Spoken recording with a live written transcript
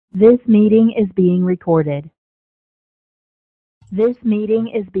This meeting is being recorded. This meeting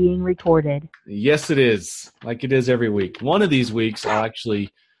is being recorded. Yes, it is. Like it is every week. One of these weeks, I'll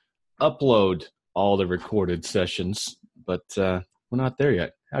actually upload all the recorded sessions, but we're not there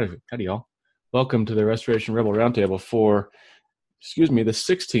yet. Howdy, y'all. Welcome to the Restoration Rebel Roundtable for, the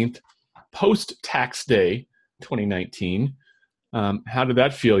 16th, post-tax day 2019. How did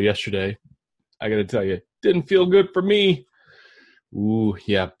that feel yesterday? I got to tell you, didn't feel good for me. Ooh,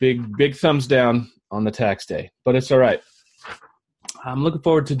 yeah, big thumbs down on the tax day, but it's all right. I'm looking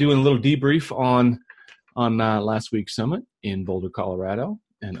forward to doing a little debrief on last week's summit in Boulder, Colorado,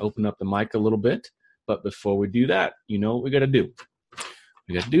 and open up the mic a little bit. But before we do that, you know what we got to do.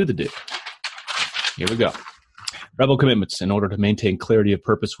 We got to do the do. Here we go. Rebel commitments. In order to maintain clarity of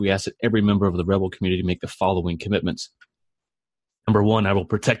purpose, we ask that every member of the Rebel community make the following commitments. Number 1, I will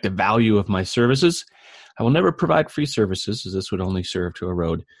protect the value of my services. I will never provide free services, as this would only serve to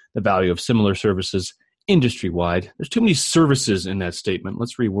erode the value of similar services industry-wide. There's too many services in that statement.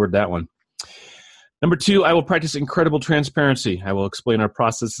 Let's reword that one. Number 2, I will practice incredible transparency. I will explain our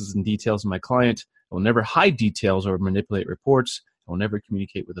processes and details to my client. I will never hide details or manipulate reports. I will never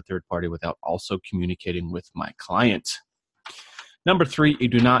communicate with a third party without also communicating with my client. Number 3, I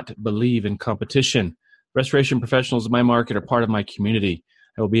do not believe in competition. Restoration professionals in my market are part of my community.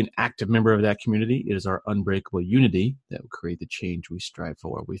 I will be an active member of that community. It is our unbreakable unity that will create the change we strive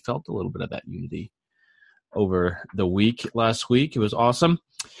for. We felt a little bit of that unity over the week last week. It was awesome.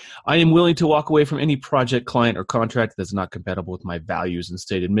 I am willing to walk away from any project, client, or contract that's not compatible with my values and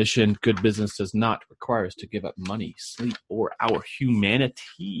stated mission. Good business does not require us to give up money, sleep, or our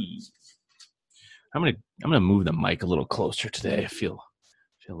humanity. I'm gonna move the mic a little closer today. I feel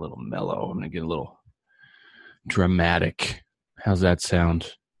a little mellow. I'm gonna get a little dramatic. How's that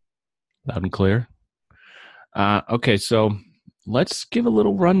sound? Loud and clear? Okay, so let's give a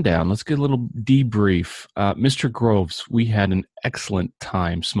little rundown. Let's get a little debrief. Mr. Groves, we had an excellent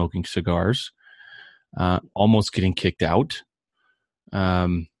time smoking cigars, almost getting kicked out.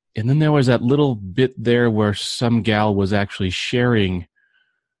 And then there was that little bit there where some gal was actually sharing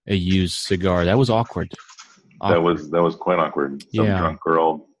a used cigar. That was awkward. That was quite awkward. Some drunk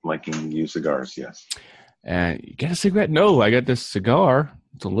girl liking used cigars, yes. You got a cigarette? No, I got this cigar.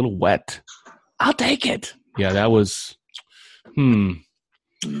 It's a little wet. I'll take it. Yeah, that was, things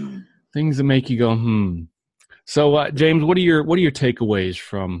that make you go, So, James, what are your takeaways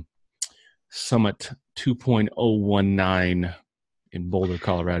from Summit 2.019 in Boulder,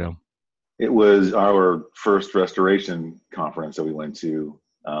 Colorado? It was our first restoration conference that we went to.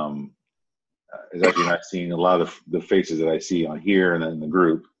 It's actually not seeing a lot of the faces that I see on here and then in the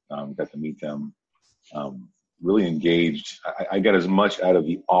group. Got to meet them. Really engaged. I got as much out of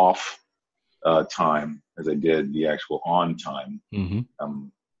the off time as I did the actual on time. Mm-hmm.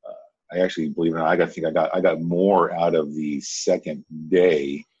 I actually, believe it or not, I got more out of the second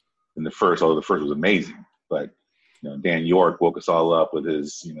day than the first. Although the first was amazing, but Dan York woke us all up with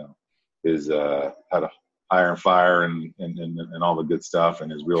his how to hire and fire and all the good stuff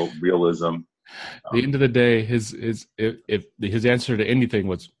and his realism. At the end of the day, his answer to anything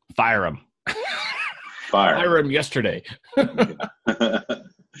was fire him. Fire him yesterday. But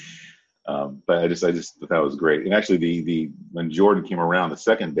I just thought that was great. And actually, when Jordan came around the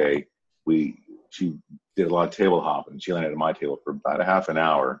second day, she did a lot of table hopping. She landed at my table for about a half an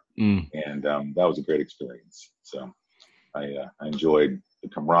hour, and that was a great experience. So I enjoyed the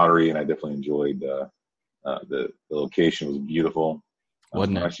camaraderie, and I definitely enjoyed the location. Was beautiful.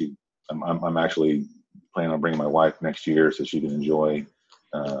 Wasn't it? I'm actually planning on bringing my wife next year so she can enjoy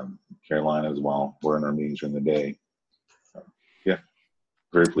Carolina as well. We're in our meetings during the day. So, yeah,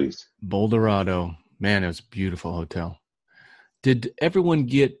 very pleased. Boulderado, man, it was a beautiful hotel. Did everyone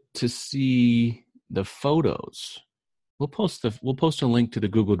get to see the photos? We'll post a link to the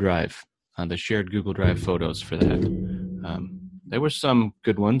Google Drive, the shared Google Drive photos for that. There were some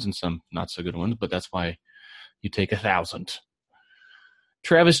good ones and some not so good ones, but that's why you take 1,000.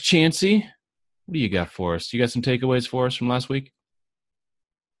 Travis Chansey, what do you got for us? You got some takeaways for us from last week?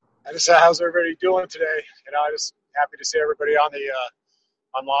 I just how's everybody doing today? I just happy to see everybody on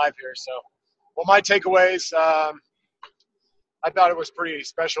live here. So, well, my takeaways, I thought it was pretty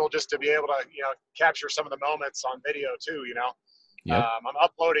special just to be able to capture some of the moments on video too. Yep. I'm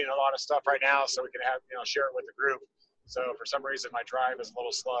uploading a lot of stuff right now so we can have share it with the group. So for some reason my drive is a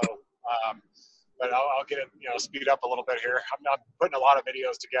little slow, but I'll get it speed up a little bit here. I'm putting a lot of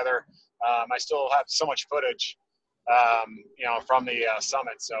videos together. I still have so much footage. From the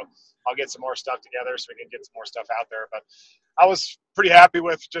summit. So I'll get some more stuff together so we can get some more stuff out there. But I was pretty happy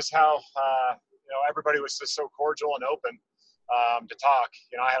with just how, everybody was just so cordial and open. to talk.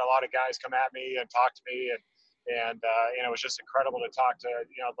 I had a lot of guys come at me and talk to me, and it was just incredible to talk to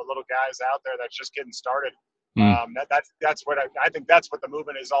the little guys out there that's just getting started. That's what I think that's what the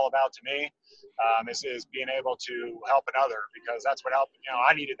movement is all about to me, is being able to help another, because that's what helped.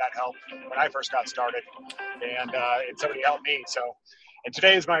 I needed that help when I first got started, and somebody helped me. So, and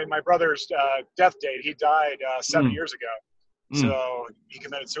today is my brother's death date. He died 7 years ago. So he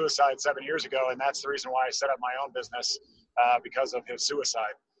committed suicide 7 years ago, and that's the reason why I set up my own business, because of his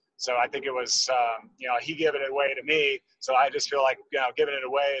suicide. So I think it was, he gave it away to me. So I just feel like, giving it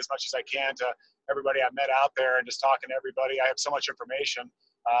away as much as I can to everybody I've met out there, and just talking to everybody. I have so much information.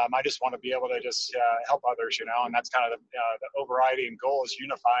 I just want to be able to just help others, and that's kind of the overriding goal, is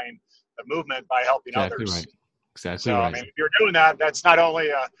unifying the movement by helping others. Right. Exactly so, right. I mean, if you're doing that, that's not only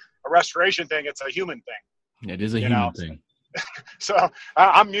a restoration thing, it's a human thing. It is a human thing. So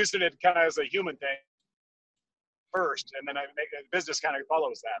I'm using it kind of as a human thing first, and then I make the business kind of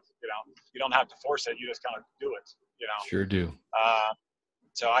follows that. You don't have to force it; you just kind of do it. Sure do.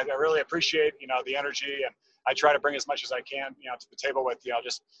 So I really appreciate the energy, and I try to bring as much as I can to the table with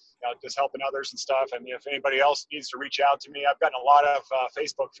just helping others and stuff. And if anybody else needs to reach out to me, I've gotten a lot of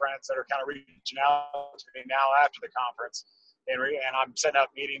Facebook friends that are kind of reaching out to me now after the conference, and I'm setting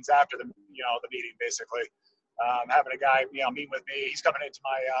up meetings after the the meeting basically. Having a guy meet with me. He's coming into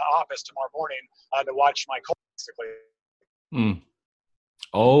my office tomorrow morning to watch my cold, basically.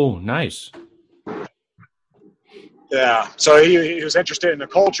 Oh, nice. Yeah. So he was interested in the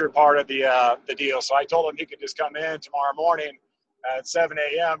culture part of the deal. So I told him he could just come in tomorrow morning at 7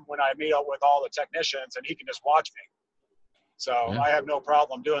 a.m. when I meet up with all the technicians, and he can just watch me. So I have no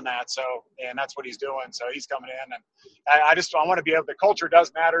problem doing that. So, and that's what he's doing. So he's coming in, and I want to be able, the culture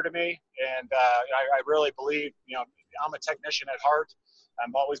does matter to me. And I really believe, I'm a technician at heart.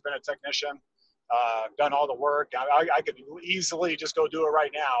 I've always been a technician, done all the work. I could easily just go do it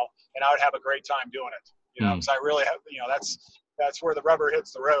right now, and I would have a great time doing it, because I really have, that's where the rubber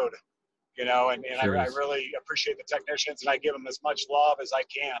hits the road, and sure I really appreciate the technicians, and I give them as much love as I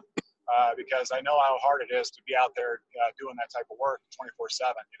can. Because I know how hard it is to be out there doing that type of work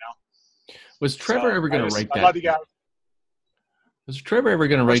 24/7. Was Trevor ever going to write that? I love you guys. Was Trevor ever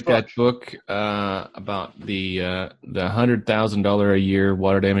going to write that book about the $100,000 a year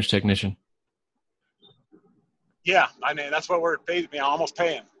water damage technician? Yeah, I mean that's what we're paid. Almost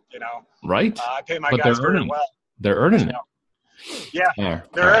paying. Right. I pay my guys very well. They're earning it. Yeah,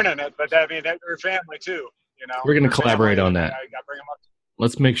 they're earning it, but I mean they're family too. We're going to collaborate on that. I bring them up.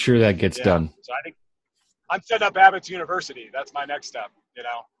 Let's make sure that gets done. So I think I'm setting up Abbott's University. That's my next step.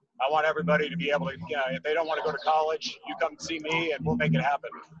 I want everybody to be able to, if they don't want to go to college, you come see me and we'll make it happen.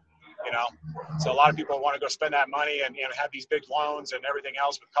 So a lot of people want to go spend that money and have these big loans and everything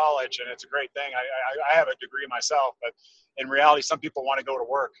else with college, and it's a great thing. I have a degree myself, but in reality, some people want to go to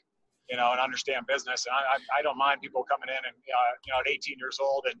work, and understand business. And I don't mind people coming in and, at 18 years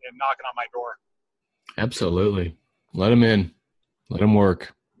old and knocking on my door. Absolutely. Let them in. Let them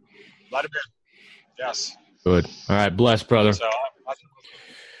work. Let them in. Yes. Good. All right. Bless, brother. So,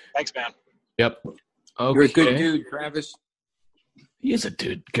 thanks, man. Yep. Okay. You're a good dude, Travis. He is a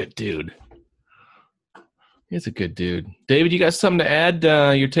good dude. He's a good dude. David, you got something to add?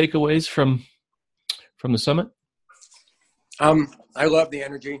 Your takeaways from the summit? I love the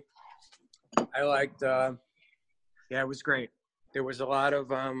energy. I liked. It was great. There was a lot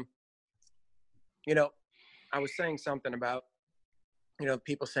of, I was saying something about,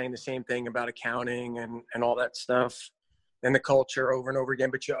 people saying the same thing about accounting and all that stuff and the culture over and over again.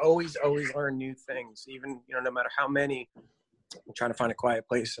 But you always learn new things, even, no matter how many. I'm trying to find a quiet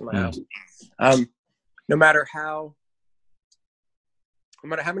place in my house. No matter how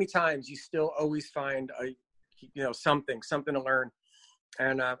many times, you still always find something to learn.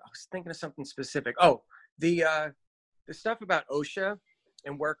 And I was thinking of something specific. Oh, the stuff about OSHA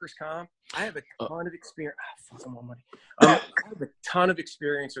and workers' comp. I have a ton of experience. I have a ton of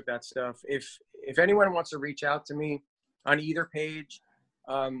experience with that stuff. If anyone wants to reach out to me on either page,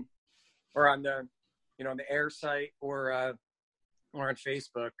 or on the, on the AIR site, or on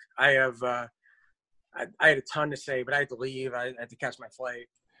Facebook, I have. I had a ton to say, but I had to leave. I had to catch my flight.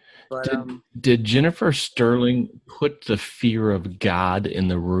 But did Jennifer Sterling put the fear of God in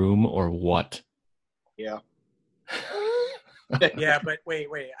the room, or what? Yeah. Yeah, but wait.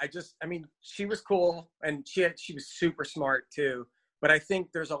 She was cool, and she was super smart too. But I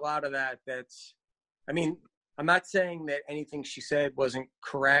think there's a lot of that. I'm not saying that anything she said wasn't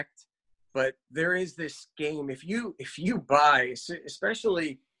correct, but there is this game. If you buy,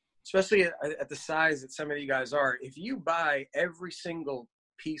 especially at the size that some of you guys are, if you buy every single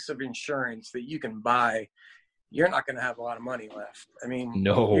piece of insurance that you can buy, you're not going to have a lot of money left. I mean,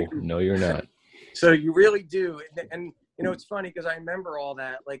 No, you're not. So you really do. And it's funny because I remember all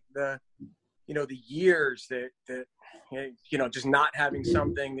that, like the years that just not having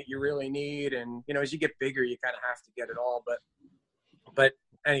something that you really need. And, as you get bigger, you kind of have to get it all. But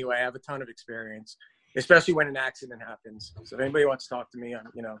anyway, I have a ton of experience, especially when an accident happens. So if anybody wants to talk to me,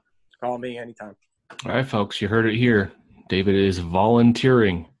 call me anytime. All right, folks, you heard it here. David is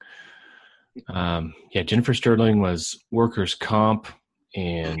volunteering. Jennifer Sterling was workers' comp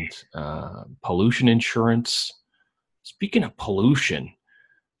and pollution insurance. Speaking of pollution,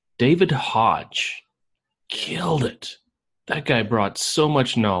 David Hodge killed it. That guy brought so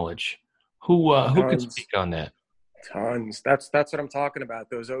much knowledge. Who can speak on that? Tons. That's what I'm talking about.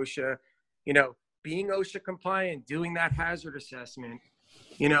 Those OSHA, being OSHA compliant, doing that hazard assessment,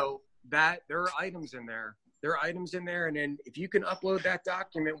 that there are items in there. And then if you can upload that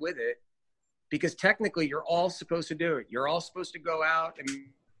document with it, because technically you're all supposed to do it. You're all supposed to go out and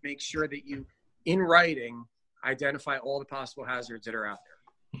make sure that you, in writing, identify all the possible hazards that are out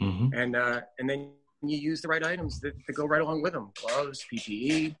there. Mm-hmm. And then you use the right items that go right along with them. Gloves,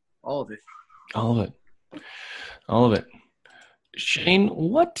 PPE, all of it. All of it. Shane,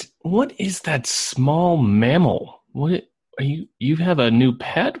 what is that small mammal? What are you have a new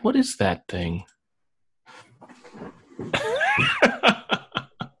pet? What is that thing?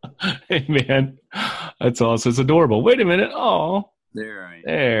 Hey man, that's awesome. It's adorable. Wait a minute. Oh,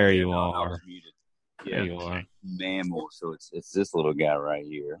 there you are. Yeah, there you are. Mammal. So it's this little guy right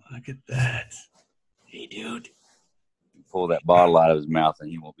here. Look at that. Hey, dude. Pull that bottle out of his mouth, and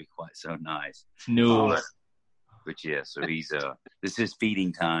he won't be quite so nice. No. But yeah, so he's this is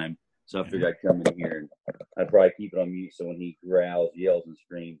feeding time. So I figured I'd come in here and I'd probably keep it on mute so when he growls, yells, and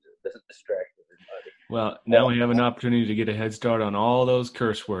screams, it doesn't distract everybody. Well, now we have an opportunity to get a head start on all those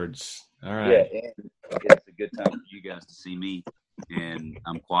curse words. All right. Yeah, and it's a good time for you guys to see me, and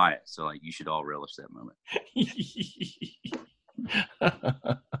I'm quiet, so you should all relish that moment.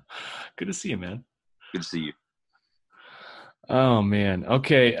 Good to see you, man. Good to see you. Oh man.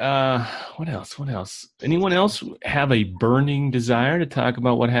 Okay. What else? Anyone else have a burning desire to talk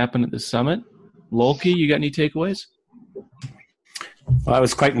about what happened at the summit? Lolke, you got any takeaways? Well, I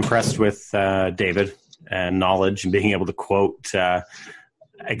was quite impressed with David and knowledge and being able to quote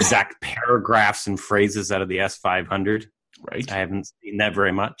exact paragraphs and phrases out of the S500. Right. I haven't seen that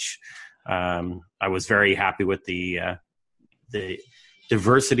very much. I was very happy with the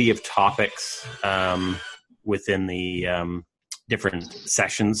diversity of topics within the different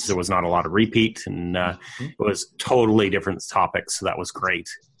sessions. There was not a lot of repeat, and it was totally different topics, so that was great.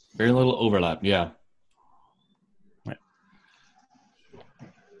 Very little overlap, yeah.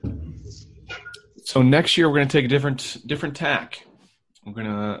 So next year we're going to take a different tack. We're going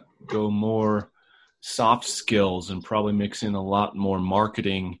to go more soft skills and probably mix in a lot more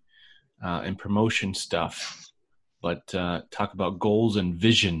marketing and promotion stuff. But talk about goals and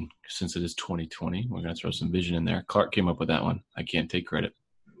vision since it is 2020. We're going to throw some vision in there. Clark came up with that one. I can't take credit.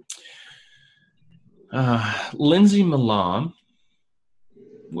 Lindsay Milan,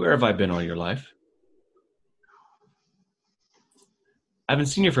 where have I been all your life? I haven't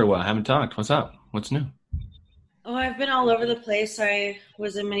seen you for a while. I haven't talked. What's up? What's new? Oh, I've been all over the place. I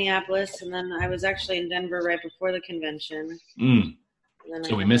was in Minneapolis, and then I was actually in Denver right before the convention.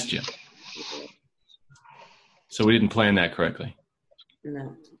 So we missed you. So we didn't plan that correctly.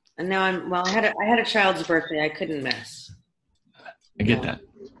 No. And now I had a child's birthday I couldn't miss. I get that.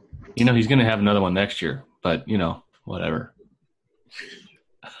 He's going to have another one next year, but, whatever.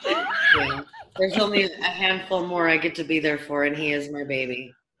 Yeah. There's only a handful more I get to be there for, and he is my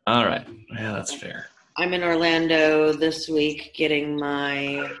baby. All right. Yeah, that's fair. I'm in Orlando this week getting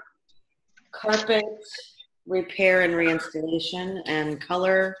my carpet repair and reinstallation and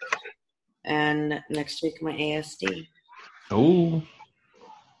color, and next week my ASD. Oh.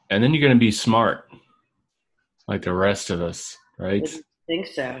 And then you're going to be smart, like the rest of us, right? I think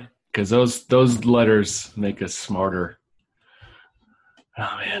so. Because those letters make us smarter.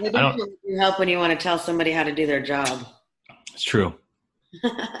 Oh man, It doesn't help when you want to tell somebody how to do their job. It's true.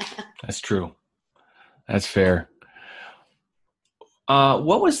 That's true. That's fair.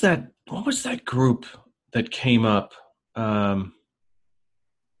 What was that group that came up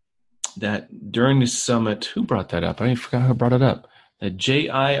that during the summit? Who brought that up? I forgot who brought it up. The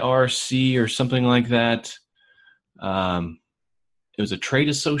JIRC or something like that. It was a trade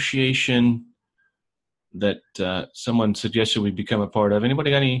association that someone suggested we become a part of.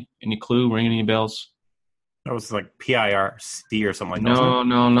 Anybody got any clue? Ring any bells? That was like PIRC or something like that.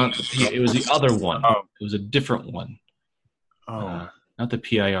 No, not the P. It was the other one. Oh. It was a different one. Oh. Not the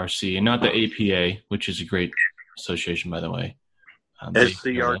PIRC and not the APA, which is a great Association, by the way.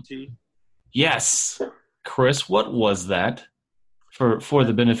 SCRT. Yes, Chris. What was that for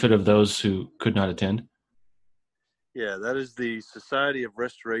the benefit of those who could not attend? Yeah, that is the Society of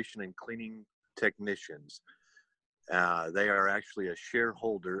Restoration and Cleaning Technicians. They are actually a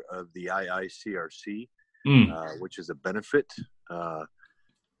shareholder of the IICRC, which is a benefit.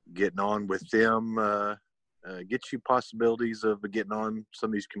 Getting on with them gets you possibilities of getting on some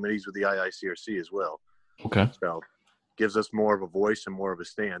of these committees with the IICRC as well. Okay. So gives us more of a voice and more of a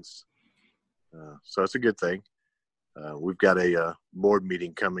stance. So it's a good thing. We've got a board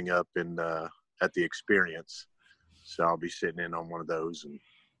meeting coming up at the Experience. So I'll be sitting in on one of those and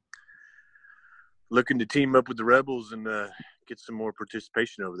looking to team up with the Rebels and get some more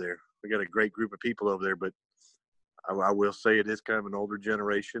participation over there. We got a great group of people over there, but I will say it is kind of an older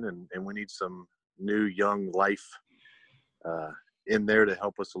generation, and we need some new, young life in there to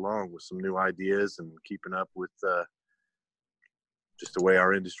help us along with some new ideas and keeping up with just the way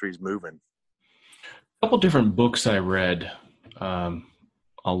our industry is moving. A couple different books I read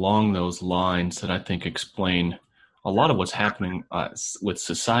along those lines that I think explain a lot of what's happening with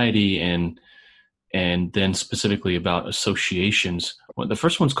society and then specifically about associations. Well, the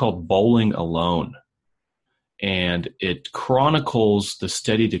first one's called Bowling Alone, and it chronicles the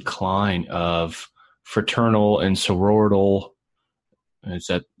steady decline of fraternal and sororital, did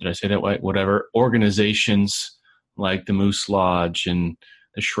I say that right? Whatever, organizations like the Moose Lodge and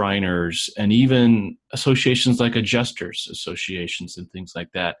the Shriners, and even associations like adjusters associations and things like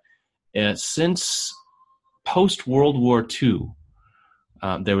that. And since post-World War II,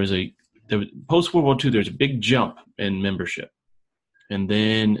 post-World War II, there's a big jump in membership. And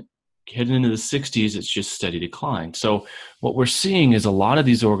then heading into the 60s, it's just steady decline. So what we're seeing is a lot of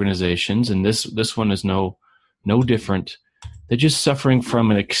these organizations, and this one is no different, they're just suffering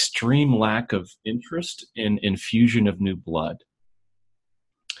from an extreme lack of interest in infusion of new blood.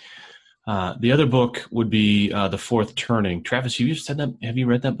 The other book would be The Fourth Turning. Travis, have you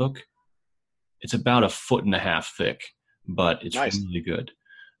read that book? It's about 1.5 feet thick, but it's nice. Really good.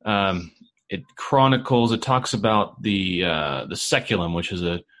 It talks about the seculum, which is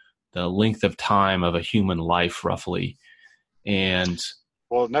the length of time of a human life, roughly. And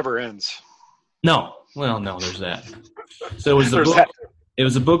well, it never ends. No, there's that. So it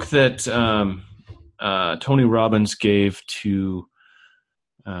was a book that Tony Robbins gave to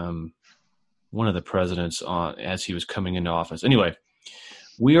one of the presidents as he was coming into office. Anyway,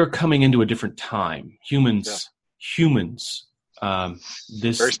 we are coming into a different time. Humans.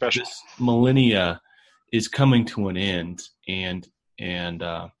 This very special. This millennia is coming to an end, and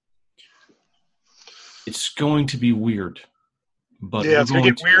it's going to be weird. But it's going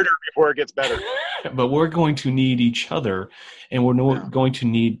to get weirder before it gets better. But we're going to need each other, and we're going to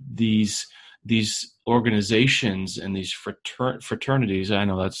need these organizations and these fraternities. I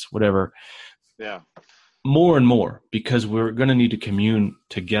know that's whatever. Yeah. More and more, because we're going to need to commune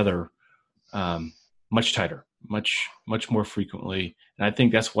together much tighter, much more frequently. And I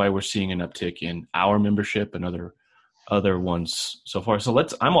think that's why we're seeing an uptick in our membership and other ones so far. So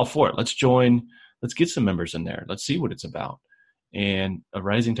I'm all for it. Let's join. Let's get some members in there. Let's see what it's about. And a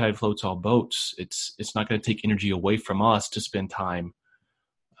rising tide floats all boats. It's not going to take energy away from us to spend time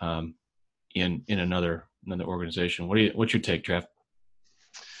in another organization. What's your take, Jeff?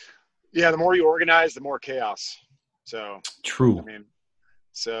 Yeah, the more you organize, the more chaos. So true.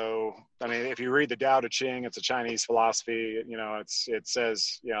 I mean, if you read the Tao Te Ching, it's a Chinese philosophy. It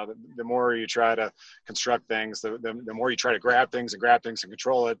says, the more you try to construct things, the more you try to grab things and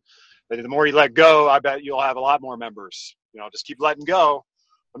control it. The more you let go, I bet you'll have a lot more members. Just keep letting go.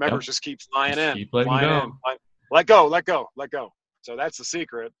 The members just keep flying in. Keep letting go. Let go. So that's the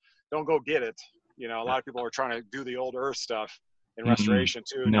secret. Don't go get it. A lot of people are trying to do the old earth stuff in restoration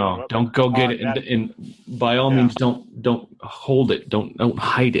too. No, don't go get it. And by all means, don't hold it. Don't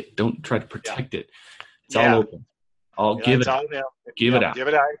hide it. Don't try to protect it. It's all open. Give it out. Give it out.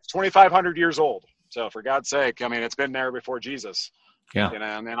 It's 2,500 years old. So for God's sake, it's been there before Jesus. Yeah. And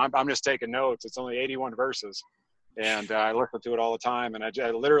I'm just taking notes. It's only 81 verses. And I listen to it all the time. And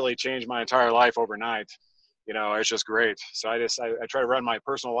I literally changed my entire life overnight. It's just great. So I try to run my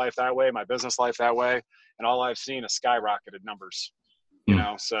personal life that way, my business life that way. And all I've seen is skyrocketed numbers,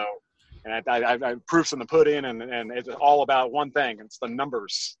 so, and I proofs in the pudding, and it's all about one thing. It's the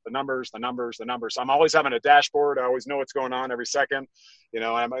numbers. I'm always having a dashboard. I always know what's going on every second,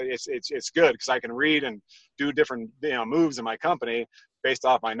 it's good because I can read and do different, moves in my company based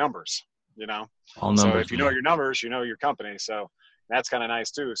off my numbers, All numbers, so if you know your numbers, you know your company. So, that's kind of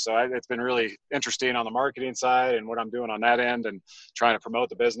nice too. So it's been really interesting on the marketing side and what I'm doing on that end, and trying to promote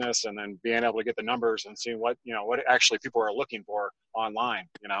the business, and then being able to get the numbers and seeing what actually people are looking for online.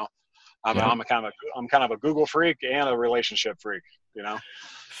 I'm kind of a Google freak and a relationship freak.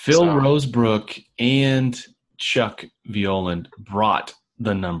 Phil Rosebrook and Chuck Violand brought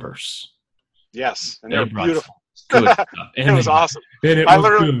the numbers. Yes, and they're beautiful. Good stuff. It was awesome. I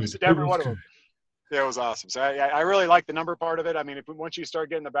literally used every one of them. Yeah, it was awesome. So I really like the number part of it. I mean, once you start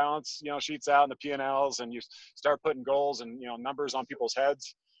getting the balance, sheets out and the P&Ls, and you start putting goals and numbers on people's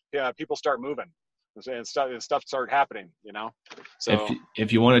heads, people start moving, and stuff start happening. So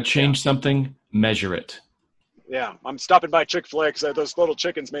if you want to change something, measure it. Yeah, I'm stopping by Chick-fil-A because those little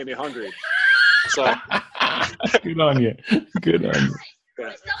chickens made me hungry. So good on you. Good on you.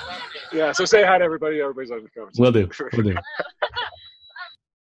 Yeah. So say hi to everybody. Everybody's on the conversation. Will do.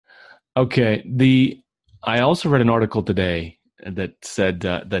 Okay. I also read an article today that said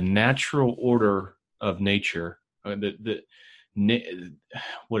the natural order of nature. I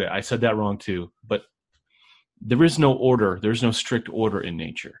said that wrong too. But there is no order. There's no strict order in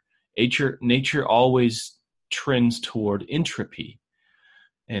nature. Nature always trends toward entropy,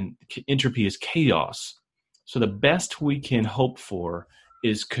 and entropy is chaos. So the best we can hope for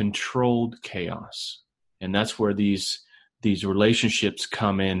is controlled chaos, and that's where these relationships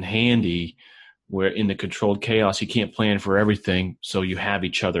come in handy, where in the controlled chaos you can't plan for everything, so you have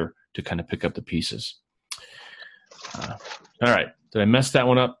each other to kind of pick up the pieces. All right, did I mess that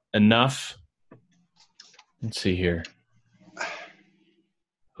one up enough? Let's see here.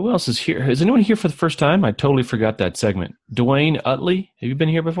 Who else is here? Is anyone here for the first time? I totally forgot that segment. Dwayne Utley, have you been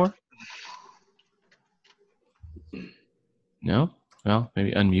here before? No? Well,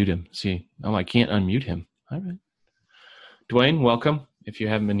 maybe unmute him. See. Oh, I can't unmute him. All right. Dwayne, welcome. If you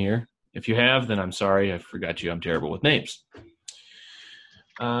haven't been here. If you have, then I'm sorry. I forgot you. I'm terrible with names.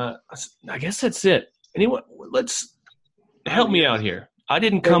 I guess that's it. Anyone? Let's help me out here. I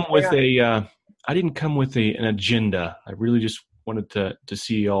didn't come with an agenda. I really just wanted to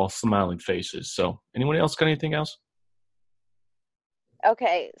see all smiling faces. So anyone else got anything else?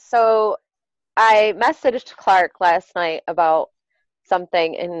 Okay, so I messaged Clark last night about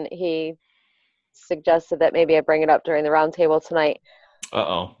something, and he suggested that maybe I bring it up during the roundtable tonight.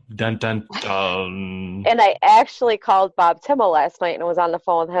 Uh-oh. Dun, dun, dun. And I actually called Bob Timmel last night and was on the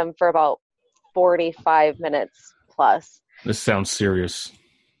phone with him for about 45 minutes plus. This sounds serious.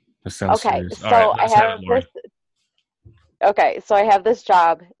 Serious. So all right, I have this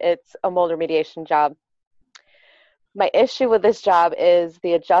job. It's a mold remediation job. My issue with this job is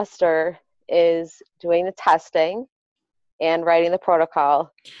the adjuster is doing the testing and writing the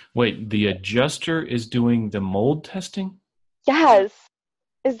protocol. Wait, the adjuster is doing the mold testing? Yes.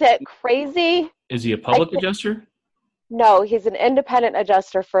 Is that crazy? Is he a public adjuster? No, he's an independent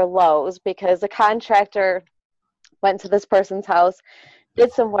adjuster for Lowe's, because the contractor went to this person's house,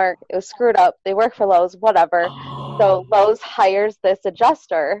 did some work, it was screwed up, they work for Lowe's, whatever. So Lowe's hires this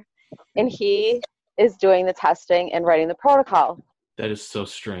adjuster, and he is doing the testing and writing the protocol. That is so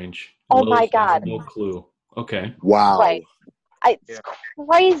strange. Oh Lowe's my God. No clue. Okay. Wow. Right. It's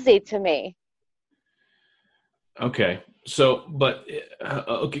crazy to me. Okay. So, but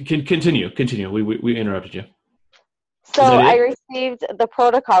okay, continue. We interrupted you. So I received the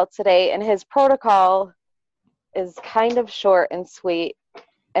protocol today, and his protocol is kind of short and sweet,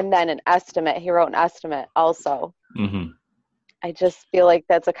 and then an estimate. He wrote an estimate also. Mm-hmm. I just feel like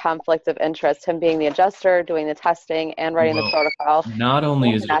that's a conflict of interest, him being the adjuster, doing the testing, and writing the protocol. Not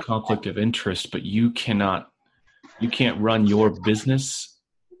only is it a conflict of interest, but you can't run your business.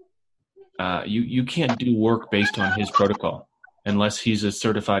 You can't do work based on his protocol unless he's a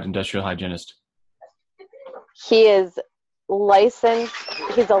certified industrial hygienist. He is licensed.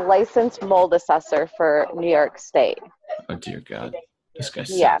 He's a licensed mold assessor for New York State. Oh dear God, this guy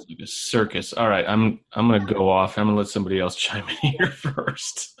sounds like a circus. All right, I'm gonna go off. I'm gonna let somebody else chime in here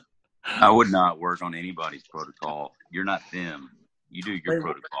first. I would not work on anybody's protocol. You're not them. You do your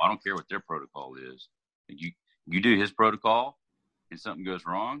protocol. I don't care what their protocol is. You do his protocol, and something goes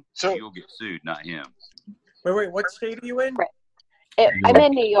wrong, so you'll get sued, not him. Wait, what state are you in? I'm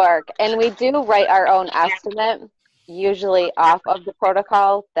in New York, and we do write our own estimate, usually off of the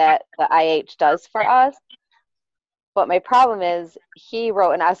protocol that the IH does for us. But my problem is he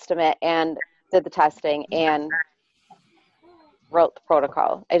wrote an estimate and did the testing and wrote the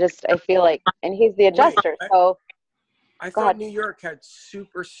protocol. I feel like, and he's the adjuster, so. I thought New York had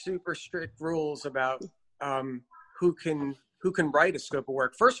super, super strict rules about who can write a scope of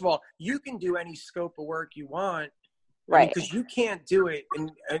work. First of all, you can do any scope of work you want, right? Because you can't do it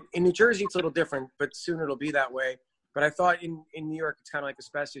in New Jersey. It's a little different, but soon it'll be that way. But I thought in New York, it's kind of like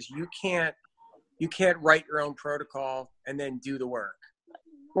asbestos. You can't write your own protocol and then do the work.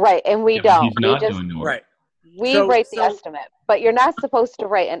 Right, and we Yeah, but don't. he's not doing the work. Right. We write the estimate, but you're not supposed to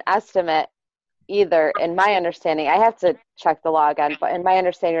write an estimate either. In my understanding, I have to check the log on, but in my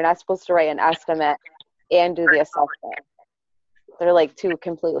understanding, you're not supposed to write an estimate and do the assessment. They're like two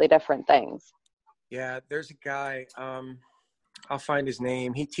completely different things. Yeah, there's a guy. I'll find his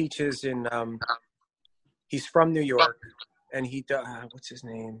name. He teaches in. He's from New York, and he does. What's his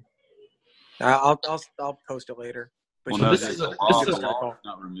name? I'll post it later. But Well, no, this is the law does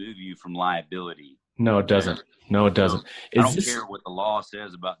not remove you from liability. No, it doesn't. No, it doesn't. I don't care what the law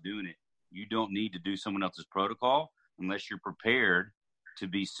says about doing it. You don't need to do someone else's protocol unless you're prepared to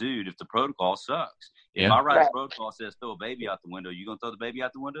be sued if the protocol sucks. If I write a protocol that says throw a baby out the window, you gonna throw the baby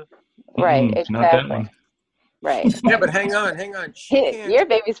out the window? Right, exactly. Not that one. Right. Yeah, but hang on. Your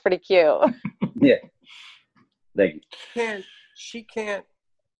baby's pretty cute. Yeah. Thank you. She can't.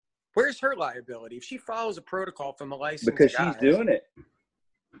 Where's her liability if she follows a protocol from a licensed Because guy? she's doing it.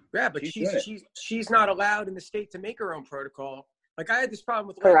 Yeah, but she's not allowed in the state to make her own protocol. Like I had this problem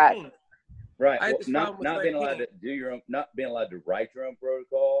with Correct. lead paint. Right. I had Well, this not problem with being lead allowed to paint. do your own, not being allowed to write your own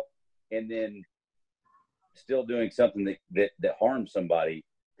protocol, and then still doing something that harms somebody.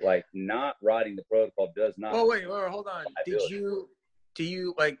 Like not writing the protocol does not. Oh wait, hold on. Do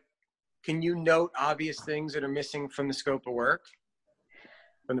you like? Can you note obvious things that are missing from the scope of work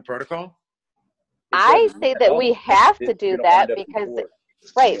from the protocol? I say that we have to do that because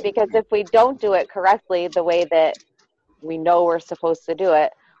if we don't do it correctly the way that we know we're supposed to do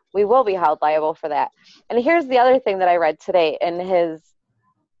it, we will be held liable for that. And here's the other thing that I read today in his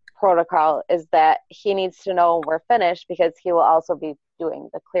protocol is that he needs to know when we're finished because he will also be doing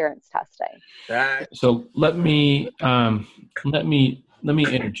the clearance testing. So let me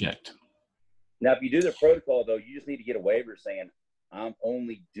interject. Now, if you do the protocol, though, you just need to get a waiver saying, I'm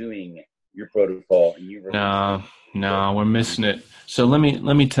only doing your protocol. And you No, we're missing it. So let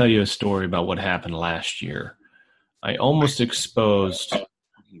me tell you a story about what happened last year. I almost exposed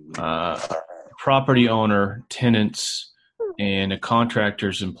property owner, tenants, and a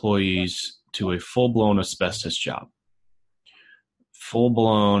contractor's employees to a full-blown asbestos job.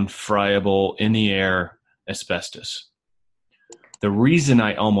 Full-blown, friable, in the air asbestos. The reason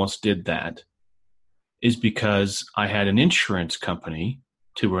I almost did that is because I had an insurance company,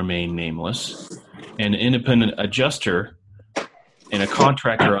 to remain nameless, an independent adjuster, and a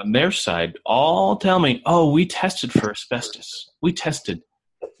contractor on their side all tell me, oh, we tested for asbestos. We tested.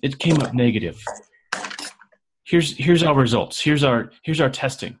 It came up negative. Here's our results. Here's our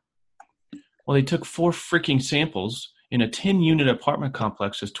testing. Well, they took 4 freaking samples in a 10-unit apartment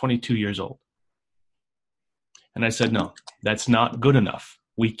complex that's 22 years old. And I said, no, that's not good enough.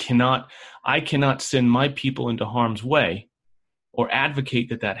 I cannot send my people into harm's way or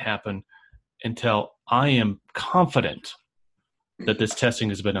advocate that happen until I am confident that this testing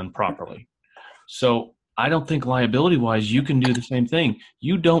has been done properly. So I don't think liability-wise you can do the same thing.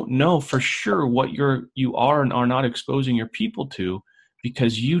 You don't know for sure what you are and are not exposing your people to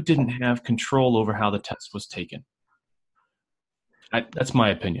because you didn't have control over how the test was taken. That's my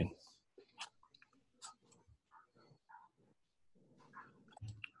opinion.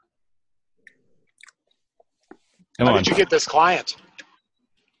 How did you get this client?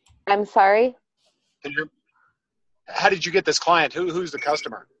 I'm sorry? How did you get this client? Who's the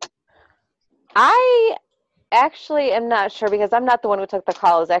customer? I actually am not sure because I'm not the one who took the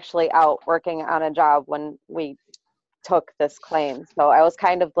call. I was actually out working on a job when we took this claim. So I was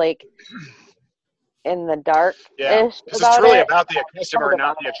kind of like in the dark-ish This is truly about the customer,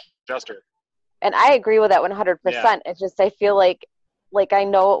 not the adjuster. And I agree with that 100%. Yeah. It's just I feel like I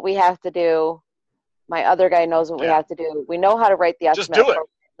know what we have to do. My other guy knows what we have to do. We know how to write the estimate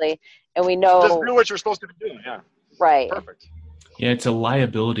appropriately, and we know just do what you're supposed to be doing. Yeah, right. Perfect. Yeah, it's a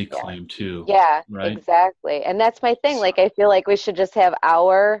liability claim too. Yeah, right? Exactly. And that's my thing. Like I feel like we should just have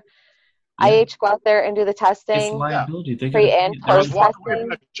our IH go out there and do the testing. It's liability. They pre and post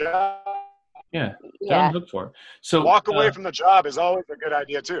testing. Yeah, they're on the hook for it. So walk away from the job is always a good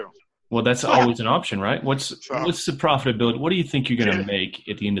idea too. Well, that's always an option, right? What's the profitability? What do you think you're going to make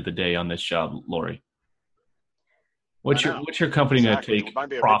at the end of the day on this job, Lori? What's your company going to take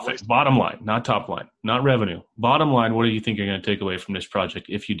profit? Bottom line, not top line, not revenue. Bottom line, what do you think you're going to take away from this project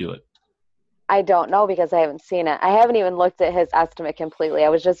if you do it? I don't know because I haven't seen it. I haven't even looked at his estimate completely. I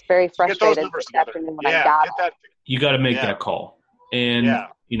was just very frustrated this afternoon when I got it. You got to make that call. And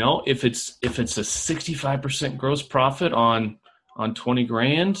you know, if it's a 65% gross profit on 20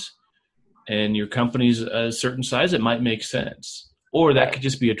 grand and your company's a certain size, it might make sense. Or that Right. could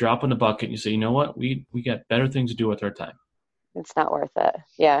just be a drop in the bucket and you say, you know what, we got better things to do with our time. It's not worth it.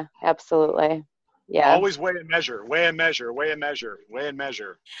 Yeah, absolutely. Yeah. Always weigh and measure, weigh and measure, weigh and measure, weigh and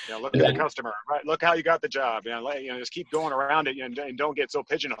measure. Look at the customer, right? Look how you got the job. Just keep going around it and don't get so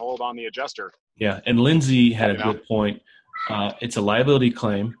pigeonholed on the adjuster. Yeah, and Lindsay had a good point. It's a liability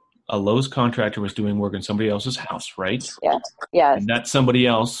claim. A Lowe's contractor was doing work in somebody else's house, right? Yeah. Yes. And that somebody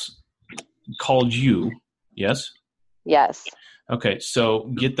else called you, yes? Yes. Okay,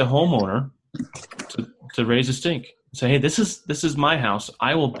 so get the homeowner to raise a stink. Say, hey, this is my house.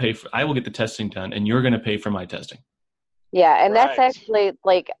 I will get the testing done, and you're going to pay for my testing. Yeah, and that's Right. actually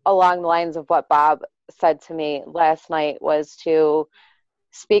like along the lines of what Bob said to me last night, was to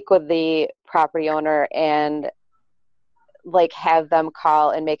speak with the property owner and like have them call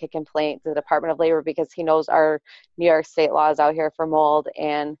and make a complaint to the Department of Labor, because he knows our New York state laws out here for mold,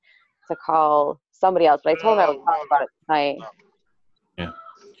 and to call somebody else. But I told him I would talk about it tonight. Yeah.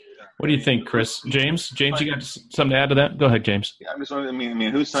 What do you think, Chris? James, you got something to add to that? Go ahead, James. Yeah, I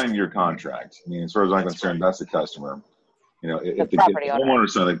mean, who signed your contract? I mean, as far as I'm concerned, that's the customer. If the property homeowner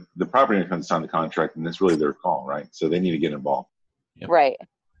signed the property owner signed the contract, and it's really their call, right? So they need to get involved. Yep. Right.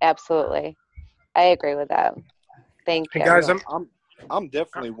 Absolutely. I agree with that. Thank you. Hey guys, I'm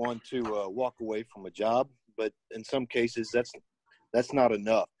definitely one to walk away from a job, but in some cases that's not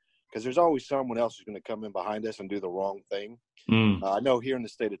enough, because there's always someone else who's going to come in behind us and do the wrong thing. I know here in the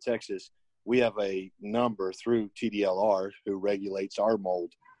state of Texas, we have a number through TDLR who regulates our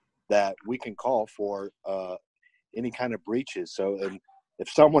mold that we can call for any kind of breaches. So, and if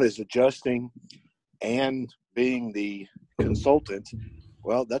someone is adjusting and being the consultant,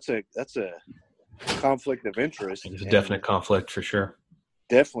 well, that's a conflict of interest. It's a definite conflict for sure.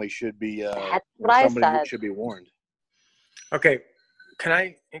 Definitely should be That's what I somebody said. should be warned. Okay, can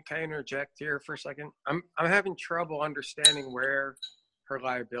I interject here for a second? I'm having trouble understanding where her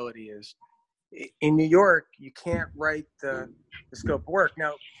liability is. In New York, you can't write the scope of work.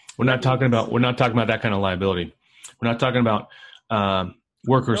 Now, We're not talking about that kind of liability. We're not talking about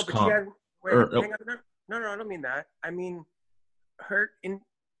workers' comp. hang on. No, I don't mean that. I mean,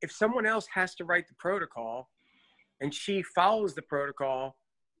 if someone else has to write the protocol and she follows the protocol,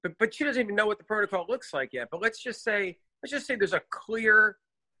 but she doesn't even know what the protocol looks like yet. But let's just say there's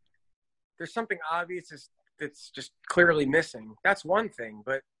something obvious that's just clearly missing. That's one thing,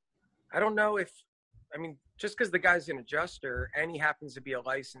 but I don't know just because the guy's an adjuster and he happens to be a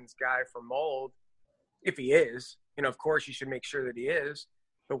licensed guy for mold, if he is, of course you should make sure that he is,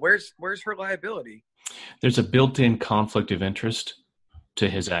 but where's her liability? There's a built-in conflict of interest to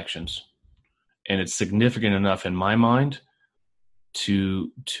his actions, and it's significant enough in my mind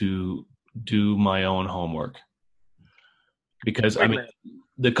to do my own homework, because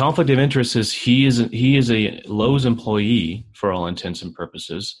the conflict of interest is he is a Lowe's employee for all intents and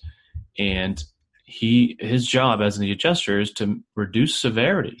purposes, and his job as the adjuster is to reduce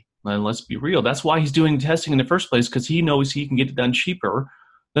severity. And let's be real, that's why he's doing testing in the first place, because he knows he can get it done cheaper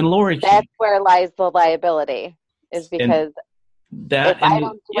than Lori can. That's where lies the liability, is because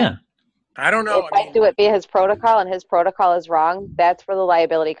I don't know. If I do it via his protocol and his protocol is wrong, that's where the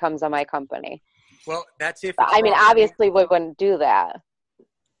liability comes on my company. Well, that's if. I mean, obviously, we wouldn't do that.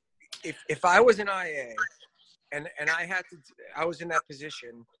 If I was an IA and I was in that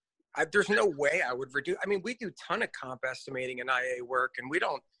position, there's no way I would reduce. I mean, we do a ton of comp estimating and IA work, and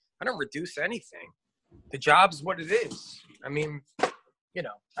I don't reduce anything. The job's what it is. I mean,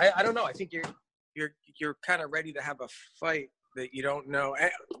 I don't know. I think you're kind of ready to have a fight that you don't know.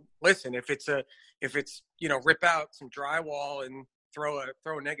 Listen, if it's rip out some drywall and throw a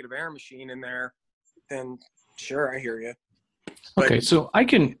negative air machine in there, then sure, I hear you. Okay, so I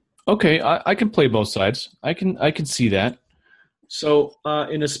can play both sides. I can see that. So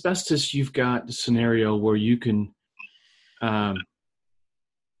in asbestos, you've got the scenario where you can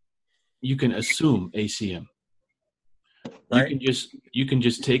assume ACM. Right? You can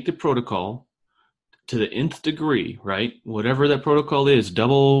just take the protocol to the nth degree, right? Whatever that protocol is,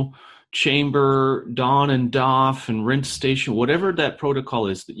 double chamber, Dawn and Doff and rinse station, whatever that protocol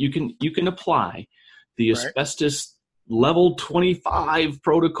is, that you can apply the asbestos level 25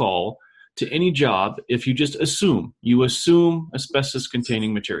 protocol to any job if you just assume. You assume asbestos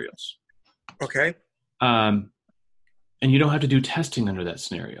containing materials. Okay. And you don't have to do testing under that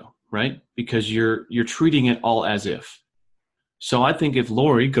scenario, right? Because you're treating it all as if. So I think if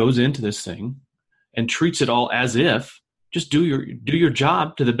Lori goes into this thing and treats it all as if, just do your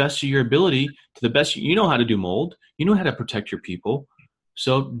job to the best of your ability, to the best you know how to do mold, you know how to protect your people.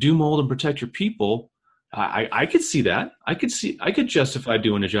 So do mold and protect your people. I could see that. I could justify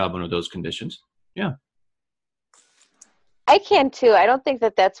doing a job under those conditions. Yeah. I can too. I don't think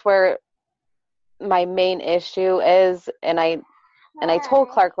that that's where my main issue is, and I told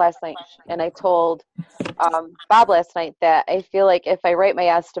Clark last night, and I told Bob last night that I feel like if I write my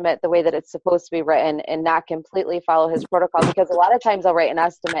estimate the way that it's supposed to be written and not completely follow his protocol, because a lot of times I'll write an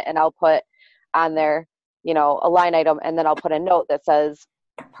estimate and I'll put on there, you know, a line item, and then I'll put a note that says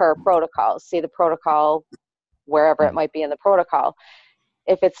per protocol. See the protocol wherever it might be in the protocol.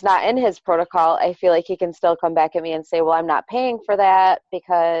 If it's not in his protocol, I feel like he can still come back at me and say, well, I'm not paying for that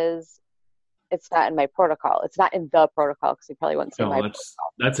because it's not in my protocol. It's not in the protocol, because he probably wouldn't say my protocol.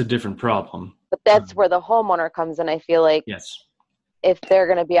 That's a different problem. But that's where the homeowner comes in. I feel like yes, if they're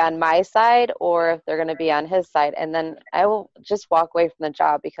going to be on my side or if they're going to be on his side, and then I will just walk away from the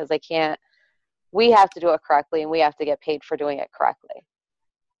job, because I can't. We have to do it correctly, and we have to get paid for doing it correctly.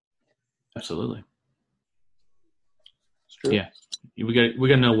 Absolutely. Yeah, we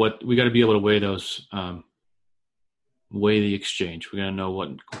got to know what we got to be able to weigh those, weigh the exchange. We got to know what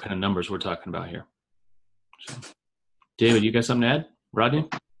kind of numbers we're talking about here. So, David, you got something to add? Rodney?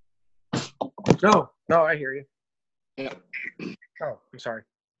 No, I hear you. Yeah. Oh, I'm sorry.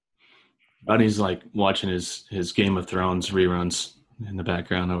 Rodney's like watching his Game of Thrones reruns in the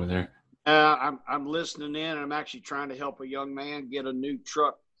background over there. I'm listening in, and I'm actually trying to help a young man get a new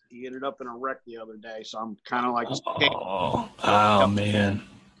truck. He ended up in a wreck the other day, so I'm kind of like, oh man.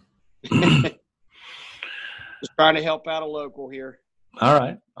 Just trying to help out a local here. All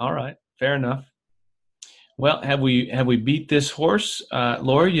right, fair enough. Well, have we beat this horse,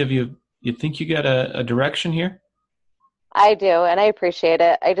 Lori? You think you got a direction here? I do, and I appreciate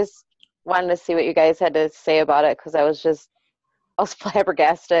it. I just wanted to see what you guys had to say about it, because I was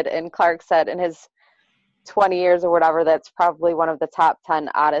flabbergasted. And Clark said in his 20 years or whatever, that's probably one of the top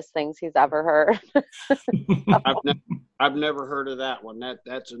 10 oddest things he's ever heard. I've never heard of that one.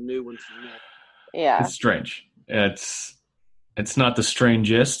 That's a new one for me. Yeah, it's strange. It's not the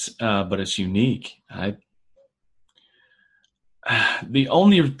strangest, but it's unique. The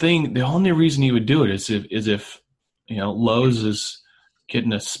only reason he would do it is if you know Lowe's is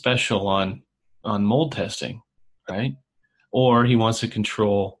getting a special on mold testing, right? Or he wants to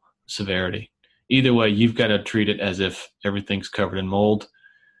control severity. Either way, you've got to treat it as if everything's covered in mold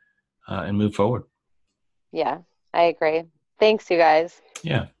and move forward. Yeah, I agree. Thanks, you guys.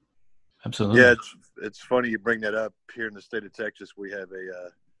 Yeah, absolutely. Yeah, it's funny you bring that up. Here in the state of Texas, we have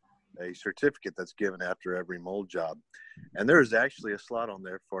a certificate that's given after every mold job. And there is actually a slot on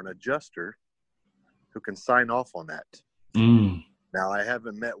there for an adjuster who can sign off on that. Mm. Now, I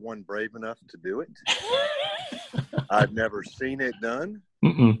haven't met one brave enough to do it. I've never seen it done.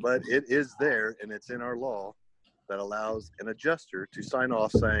 But it is there, and it's in our law that allows an adjuster to sign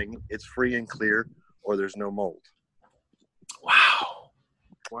off saying it's free and clear or there's no mold.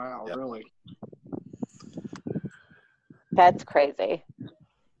 Wow, yep. Really? That's crazy.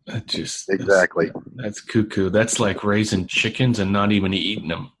 That's cuckoo. That's like raising chickens and not even eating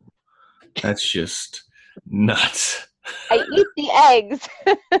them. That's just nuts. I eat the eggs.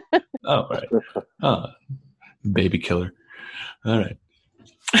 Oh, right. Oh, baby killer. All right.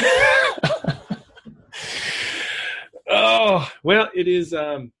 Oh, well, it is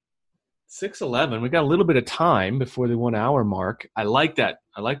 6:11. We got a little bit of time before the 1 hour mark. I like that.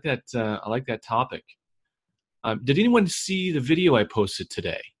 I like that topic. Did anyone see the video I posted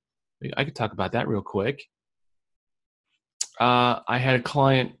today? I could talk about that real quick. I had a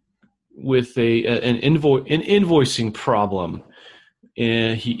client with an invoicing problem.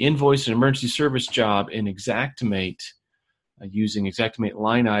 He invoiced an emergency service job in Xactimate using Xactimate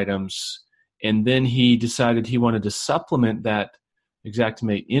line items, and then he decided he wanted to supplement that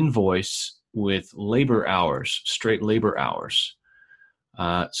Xactimate invoice with labor hours, straight labor hours.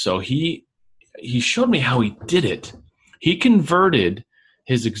 So he showed me how he did it. He converted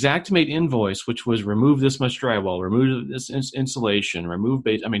his Xactimate invoice, which was remove this much drywall, remove this insulation, remove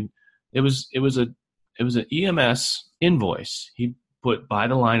base. I mean, it was an EMS invoice. He put by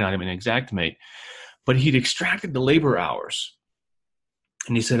the line item in Xactimate, but he'd extracted the labor hours.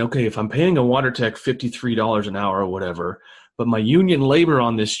 And he said, okay, if I'm paying a water tech $53 an hour or whatever, but my union labor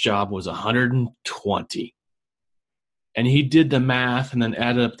on this job was $120. And he did the math and then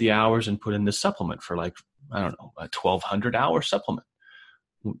added up the hours and put in the supplement for like, I don't know, a 1,200 hour supplement,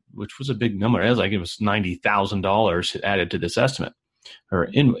 which was a big number. It was $90,000 added to this estimate or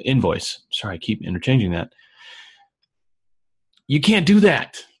invoice. Sorry, I keep interchanging that. You can't do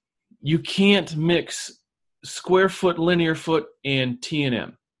that. You can't mix square foot, linear foot, and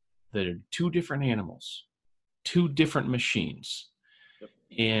T&M. They're two different animals, two different machines. Yep.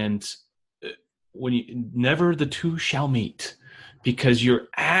 And never the two shall meet, because you're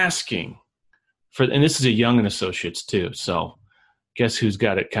asking and this is a Young and Associates too. So guess who's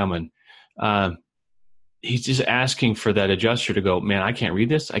got it coming? He's just asking for that adjuster to go, man, I can't read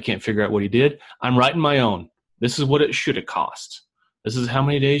this. I can't figure out what he did. I'm writing my own. This is what it should have cost. This is how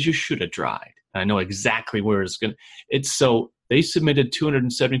many days you should have dried. I know exactly where it's going to. It's so they submitted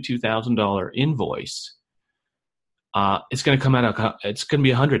 $272,000 invoice. It's going to come out. It's going to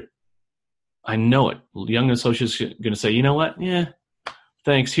be 100. I know it. Young and Associates going to say, you know what? Yeah,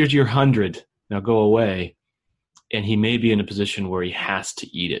 thanks. Here's your 100. Now go away. And he may be in a position where he has to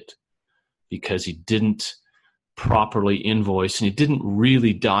eat it because he didn't properly invoice and he didn't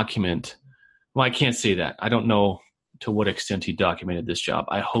really document. Well, I can't say that. I don't know to what extent he documented this job.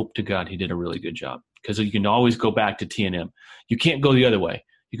 I hope to God he did a really good job because you can always go back to T&M. You can't go the other way.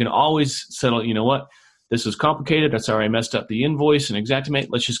 You can always settle, you know what? This was complicated. I'm sorry I messed up the invoice and Xactimate.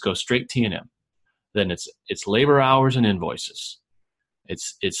 Let's just go straight T&M. Then it's labor hours and invoices.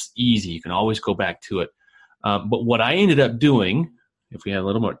 It's easy. You can always go back to it. But what I ended up doing, if we had a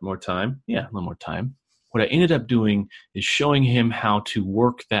little more time, what I ended up doing is showing him how to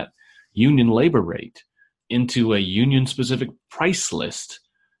work that union labor rate into a union-specific price list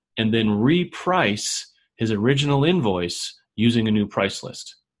and then reprice his original invoice using a new price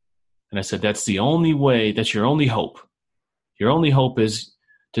list. And I said, that's the only way, that's your only hope. Your only hope is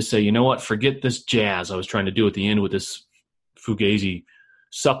to say, you know what, forget this jazz I was trying to do at the end with this Fugazi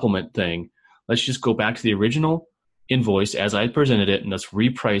supplement thing. Let's just go back to the original invoice as I presented it, and let's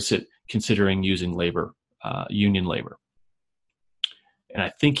reprice it considering using labor, union labor. And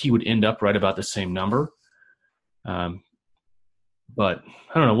I think he would end up right about the same number. But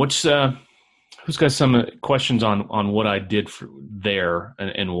I don't know. Who's got some questions on what I did there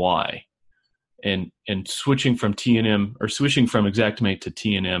and why? And switching from T&M or switching from Xactimate to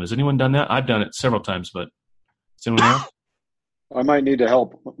T&M. Has anyone done that? I've done it several times, but does anyone else? I might need to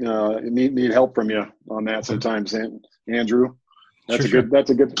help. Need help from you on that sometimes, Andrew. That's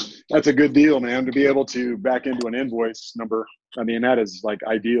a good deal, man. To be able to back into an invoice number. I mean, that is like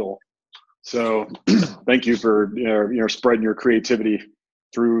ideal. So, thank you for spreading your creativity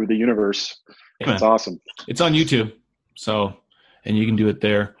through the universe. That's awesome. It's on YouTube, so and you can do it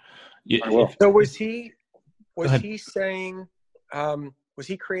there. I will. So was he saying was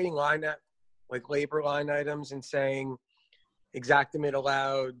he creating labor line items and saying Xactimate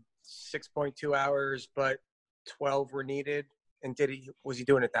allowed 6.2 hours, but 12 were needed? And was he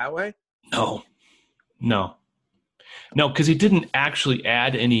doing it that way? No, because he didn't actually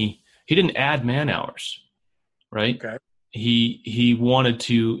add any. He didn't add man hours, right? Okay. He wanted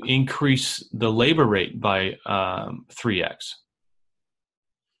to increase the labor rate by 3x.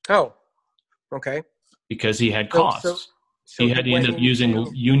 Oh, okay. Because he had costs. So he had to end up using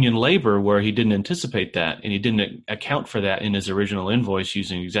union labor where he didn't anticipate that, and he didn't account for that in his original invoice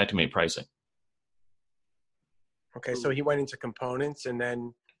using Xactimate pricing. Okay, so he went into components and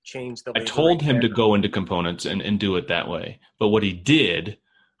then changed the labor I told him rate to go into components and do it that way. But what he did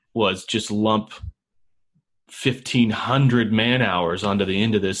was just lump 1,500 man hours onto the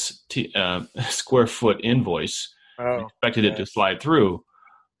end of this square foot invoice. Expected it to slide through.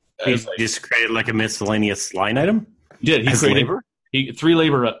 He just created like a miscellaneous line item? He did. He created labor?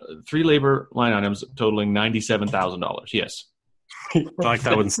 three labor line items totaling $97,000. Yes. Like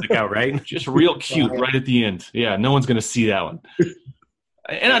that wouldn't stick out, right? Just real cute right at the end. Yeah, no one's going to see that one.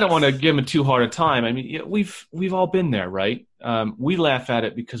 And I don't want to give him too hard a time. I mean, we've all been there, right? We laugh at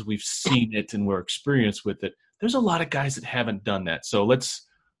it because we've seen it and we're experienced with it. There's a lot of guys that haven't done that. So let's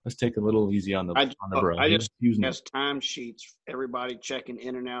take a little easy on the bro. I just has timesheets, everybody checking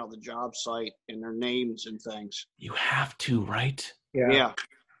in and out of the job site and their names and things. You have to, right? Yeah,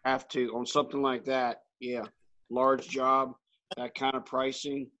 have to on something like that. Yeah, large job, that kind of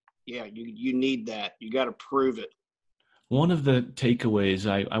pricing. Yeah, you need that. You got to prove it. One of the takeaways,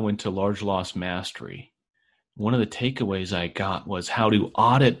 I went to Large Loss Mastery. One of the takeaways I got was how to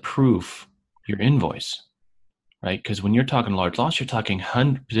audit proof your invoice, right? Because when you're talking large loss, you're talking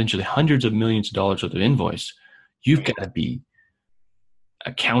potentially hundreds of millions of dollars worth of invoice. You've got to be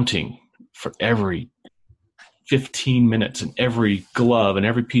accounting for every 15 minutes and every glove and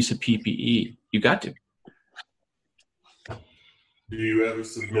every piece of PPE. You got to. Do you ever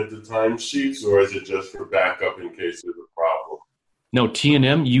submit the timesheets, or is it just for backup in case there's a problem? No,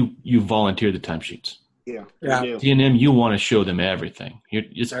 T&M, you volunteer the timesheets. Yeah. T&M, you want to show them everything.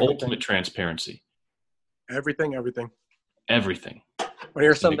 It's ultimate transparency. Everything. Well,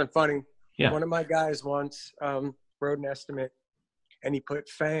 here's something funny. Yeah. One of my guys once wrote an estimate, and he put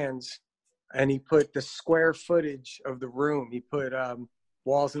fans, and he put the square footage of the room. He put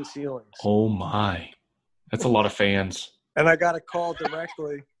walls and ceilings. Oh, my. That's a lot of fans. And I got a call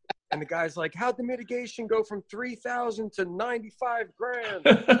directly, And the guy's like, how'd the mitigation go from 3,000 to 95 grand?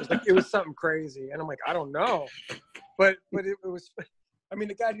 It was something crazy. And I'm like, I don't know. But it was, I mean,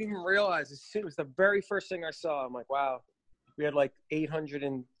 the guy didn't even realize it was the very first thing I saw. I'm like, wow, we had like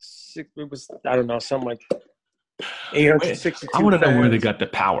 806, it was, I don't know, something like 862. I want to know where they got the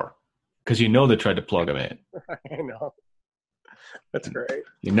power, because they tried to plug them in. I know. That's great.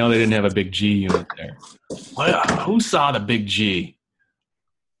 They didn't have a big G unit there. Who saw the big G?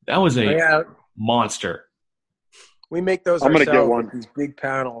 That was a monster. We make those I'm ourselves gonna get one. with these big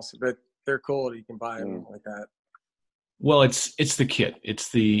panels, but they're cool. You can buy them like that. Well, it's the kit. It's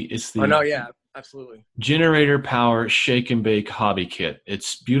the Oh no, yeah, absolutely. generator power shake and bake hobby kit.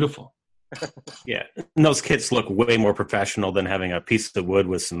 It's beautiful. Yeah, and those kits look way more professional than having a piece of wood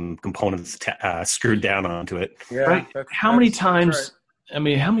with some components screwed down onto it. Yeah. Right? How many times? Right. I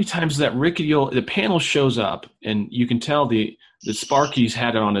mean, how many times that rickety the panel shows up, and you can tell the Sparky's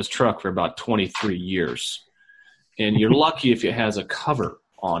had it on his truck for about 23 years, and you're lucky if it has a cover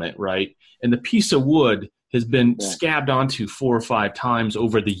on it, right? And the piece of wood has been scabbed onto 4 or 5 times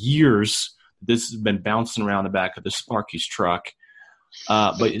over the years. This has been bouncing around the back of the Sparky's truck.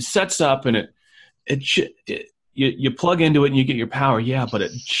 But it sets up, and you plug into it and you get your power. Yeah, but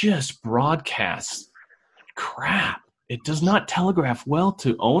it just broadcasts crap. It does not telegraph well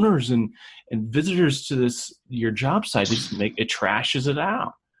to owners and visitors to your job site. It trashes it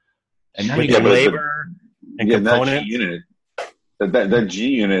out. And now you get labor and component. That G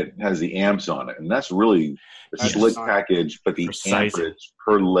unit has the amps on it, and that's really a slick package. But the amperage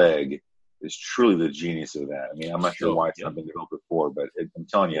per leg is truly the genius of that. I mean, I'm not sure why it's not been developed before, but I'm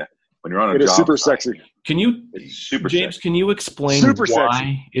telling you, when you're on a job, it is super sexy. It's super James, sexy. can you explain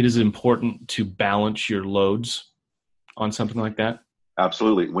why it is important to balance your loads on something like that?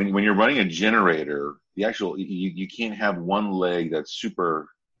 Absolutely. When you're running a generator, you can't have one leg that's super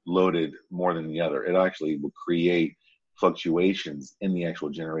loaded more than the other. It actually will create fluctuations in the actual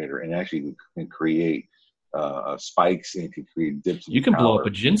generator, and actually can create spikes, and it can create dips. You can blow up a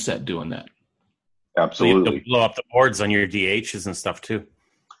gen set doing that. Absolutely. You have to blow up the boards on your DHs and stuff too.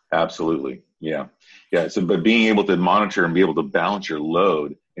 Absolutely. Yeah. So, but being able to monitor and be able to balance your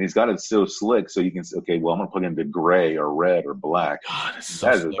load, and he's got it so slick, so you can say, okay, well, I'm going to plug into gray or red or black. God, it's so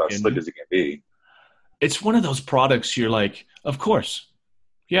that is about slick as it can be. It's one of those products you're like, of course.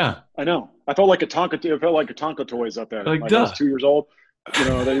 Yeah. I know. I felt like a Tonka toys up there. Like I was 2 years old.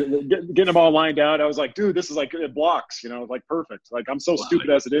 Getting them all lined out. I was like, dude, this is like it blocks. Like perfect. Like I'm so stupid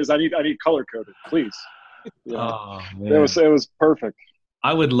as it is. I need color coded, please. Oh, man. It was perfect.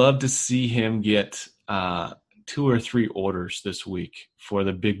 I would love to see him get 2 or 3 orders this week for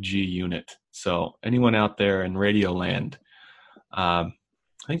the Big G unit. So anyone out there in Radio Land, I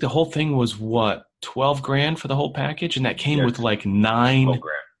think the whole thing was what, 12 grand for the whole package, and that came with like 9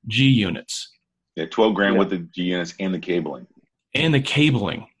 G units. Yeah, 12 grand with the G units and the cabling.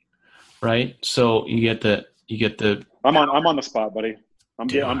 Right? So you get the. I'm on the spot, buddy. I'm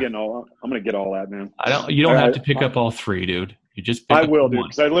gonna get all that, man. You don't have to pick up all 3, dude. You just. I will, dude,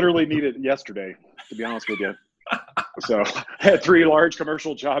 because I literally needed it yesterday. To be honest with you. So I had 3 large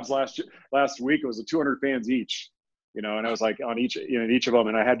commercial jobs last week. It was 200 fans each. And I was like on each of them,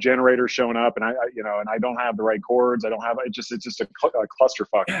 and I had generators showing up, and I don't have the right cords. I don't have it's just a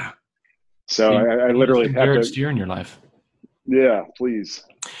clusterfuck. Yeah. So I literally had Garrett to steer in your life. Yeah, please.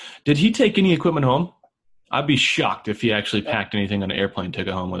 Did he take any equipment home? I'd be shocked if he actually packed anything on an airplane and took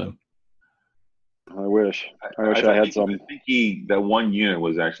it home with him. I wish I had some. I think that one unit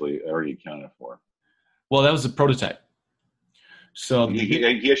was actually already accounted for. Well, that was a prototype. So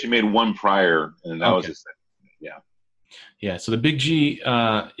he actually made one prior, and that was just Yeah, so the Big G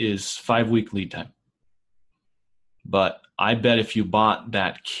is 5-week lead time. But I bet if you bought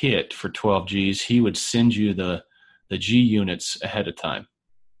that kit for 12 Gs, he would send you the G units ahead of time.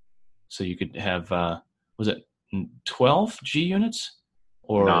 So you could have, was it 12 G units?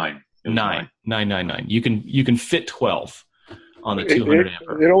 Or 9. 9. You can fit 12 on the 200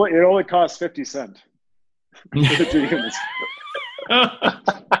 amp. It only costs 50 cents. For the G units.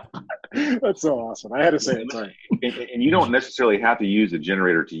 That's so awesome. I had to say it. Sorry. And you don't necessarily have to use a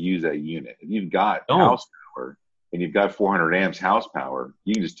generator to use that unit. If you've got house power and you've got 400 amps house power,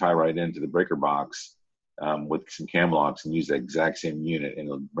 you can just tie right into the breaker box with some cam locks and use that exact same unit, and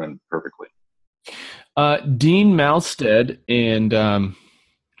it'll run perfectly. Dean Malstead and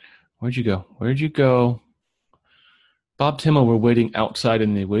where'd you go? Bob Timmel were waiting outside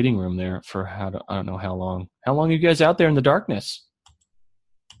in the waiting room there for I don't know how long. How long are you guys out there in the darkness?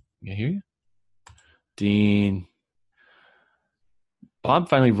 I hear you? Dean. Bob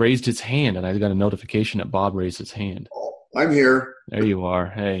finally raised his hand, and I got a notification that Bob raised his hand. I'm here. There you are.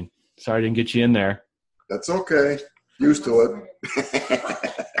 Hey. Sorry I didn't get you in there. That's okay. Used to it.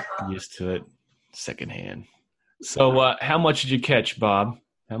 Used to it. Secondhand. So how much did you catch, Bob?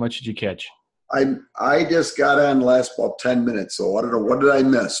 How much did you catch? I just got on the last about 10 minutes, so I don't know. What did I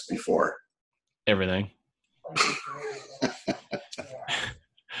miss before? Everything.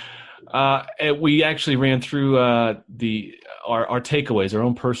 We actually ran through our takeaways, our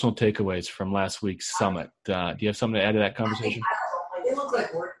own personal takeaways from last week's summit. Do you have something to add to that conversation?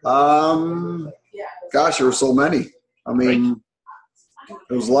 Gosh, there were so many. I mean,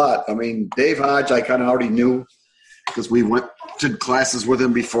 there was a lot. I mean, Dave Hodge, I kind of already knew because we went to classes with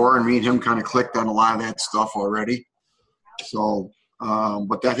him before, and me and him kind of clicked on a lot of that stuff already. So,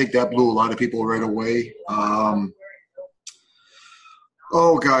 but I think that blew a lot of people right away.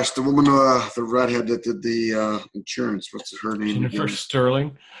 Oh gosh, the woman, the redhead that did the insurance. What's her name? Jennifer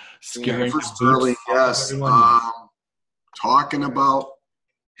Sterling. Jennifer Sterling. Yes. Talking about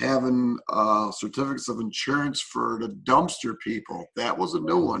having certificates of insurance for the dumpster people. That was a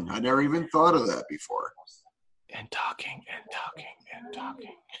new one. I never even thought of that before. And talking.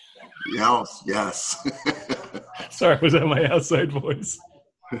 Yes. Sorry, was that my outside voice?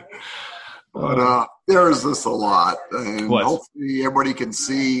 But there's this a lot. And hopefully everybody can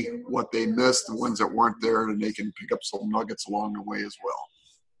see what they missed, the ones that weren't there, and they can pick up some nuggets along the way as well.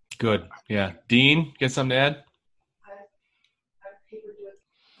 Good. Yeah. Dean, get something to add?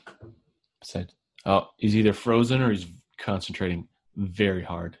 He's either frozen or he's concentrating very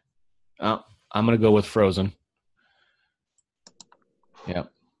hard. I'm going to go with frozen. Yeah.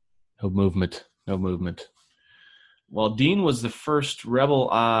 No movement. Well, Dean was the first Rebel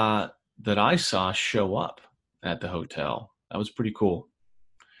that I saw show up at the hotel. That was pretty cool.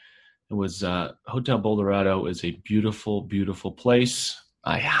 It was Hotel Boulderado is a beautiful, beautiful place.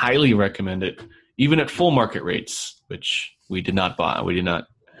 I highly recommend it, even at full market rates, which we did not buy. We did not.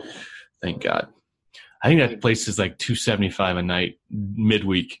 Thank God. I think that place is like $275 a night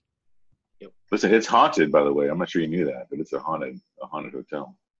midweek. Listen, it's haunted, by the way. I'm not sure you knew that, but it's a haunted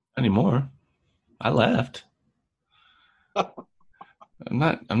hotel. Not anymore. I left. I'm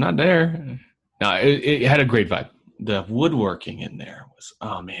not there. No, it had a great vibe. The woodworking in there was,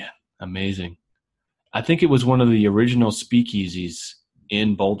 oh man, amazing. I think it was one of the original speakeasies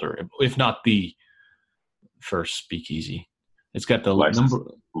in Boulder, if not the first speakeasy. It's got the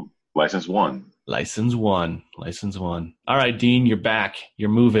License one. License one. All right, Dean, you're back. You're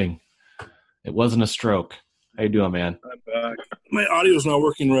moving. It wasn't a stroke. How you doing, man? I'm back. My audio's not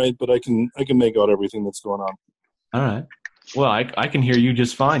working right, but I can make out everything that's going on. All right. Well, I can hear you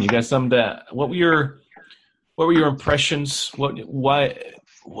just fine. You got something to. What were your impressions? What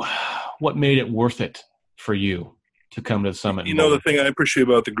made it worth it for you to come to the summit? You know, the thing I appreciate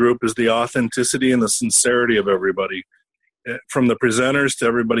about the group is the authenticity and the sincerity of everybody. From the presenters to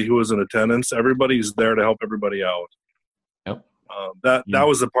everybody who was in attendance, everybody's there to help everybody out. Yep. That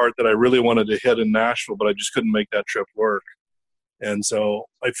was the part that I really wanted to hit in Nashville, but I just couldn't make that trip work. And so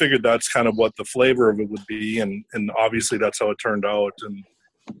I figured that's kind of what the flavor of it would be, and obviously that's how it turned out. And,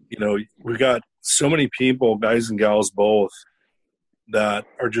 you know, we got so many people, guys and gals both, that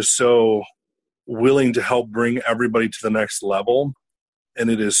are just so willing to help bring everybody to the next level.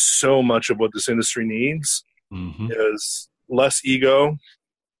 And it is so much of what this industry needs is less ego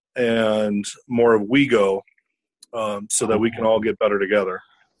and more of we go, so that we can all get better together.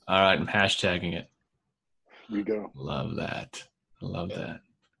 All right, I'm hashtagging it. We go. Love that.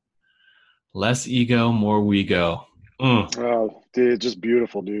 Less ego, more we go. Oh, dude, just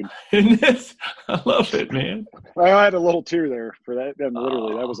beautiful, dude. Isn't it? I love it, man. I had a little tear there for that. And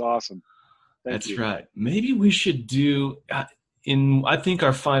literally, that was awesome. Thank you. Right. Maybe we should do I think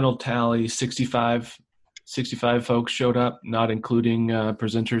our final tally, 65 folks showed up, not including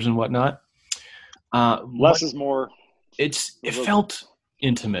presenters and whatnot. Less is more. It felt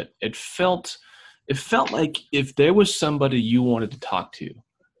intimate. It felt like if there was somebody you wanted to talk to,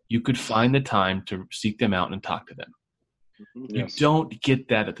 you could find the time to seek them out and talk to them. Yes. You don't get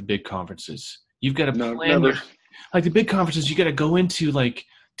that at the big conferences. You've got to plan like the big conferences. You got to go into like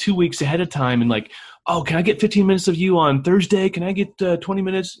 2 weeks ahead of time and like, oh, can I get 15 minutes of you on Thursday? Can I get 20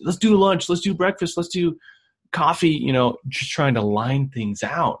 minutes? Let's do lunch. Let's do breakfast. Let's do coffee. You know, just trying to line things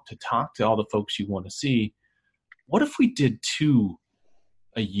out to talk to all the folks you want to see. What if we did 2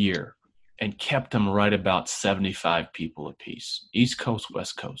 a year and kept them right about 75 people apiece? East Coast,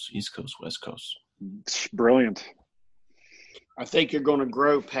 West Coast, East Coast, West Coast. It's brilliant. I think you're going to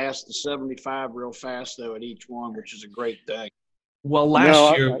grow past the 75 real fast, though, at each one, which is a great thing. Well,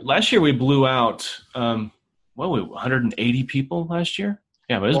 last year we blew out 180 people last year.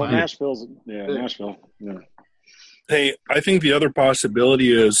 Yeah, but Nashville. Yeah. Hey, I think the other possibility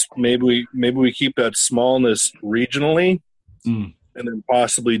is maybe we keep that smallness regionally, and then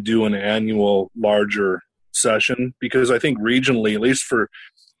possibly do an annual larger session, because I think regionally, at least for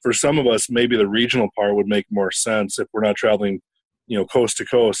some of us, maybe the regional part would make more sense if we're not traveling, coast to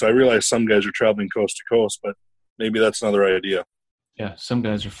coast. I realize some guys are traveling coast to coast, but maybe that's another idea. Yeah, some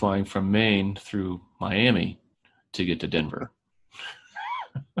guys are flying from Maine through Miami to get to Denver.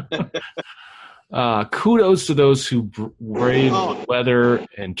 Kudos to those who brave weather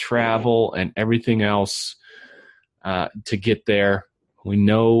and travel and everything else to get there. We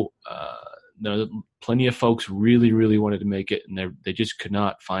know plenty of folks really, really wanted to make it, and they just could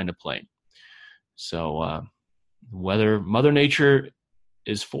not find a plane. So whether Mother Nature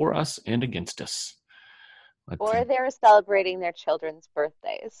is for us and against us. Or they were celebrating their children's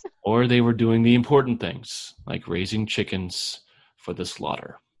birthdays. Or they were doing the important things, like raising chickens for the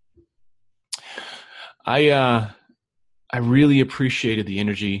slaughter. I really appreciated the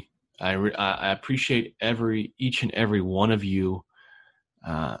energy. I appreciate each and every one of you.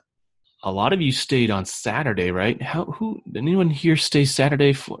 A lot of you stayed on Saturday, right? Who did anyone here stay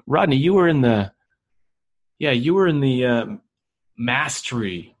Saturday? Rodney, you were in the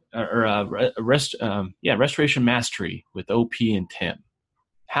mastery restoration mastery with OP and Tim.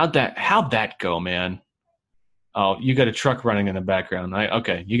 How'd that go, man? Oh, you got a truck running in the background.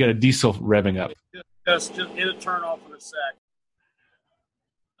 Okay, you got a diesel revving up. Just it'll turn off in a sec.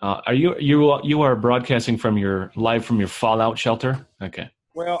 Are you are broadcasting live from your fallout shelter? Okay.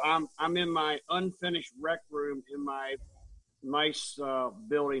 Well, I'm in my unfinished rec room in my nice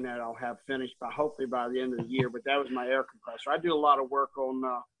building that I'll have finished hopefully by the end of the year. But that was my air compressor. I do a lot of work on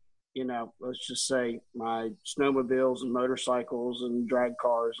let's just say my snowmobiles and motorcycles and drag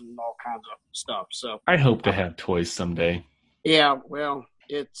cars and all kinds of stuff. So I hope to have toys someday. Yeah, well,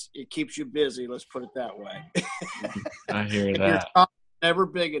 it keeps you busy. Let's put it that way. I hear that. Your never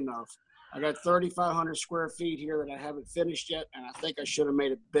big enough. I got 3,500 square feet here that I haven't finished yet, and I think I should have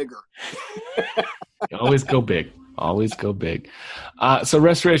made it bigger. Always go big. Always go big. So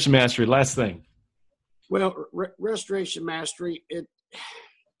Restoration Mastery, last thing. Well, Restoration Mastery,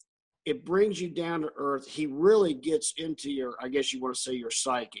 it brings you down to earth. He really gets into your, I guess you want to say, your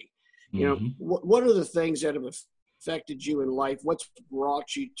psyche. Mm-hmm. What are the things that have affected you in life? What's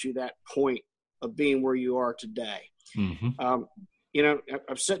brought you to that point of being where you are today? Mm-hmm. I'm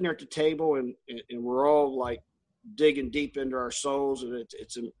sitting there at the table and we're all like digging deep into our souls, and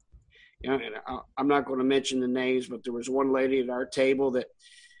and I'm not going to mention the names, but there was one lady at our table that,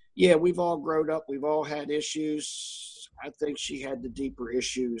 we've all grown up. We've all had issues. I think she had the deeper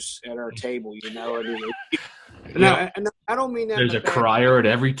issues at our table, And I don't mean that. There's a crier at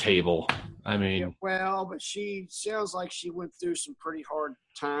every table. I mean, but she sounds like she went through some pretty hard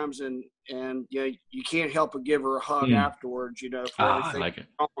times, and you can't help but give her a hug afterwards, for everything I like it.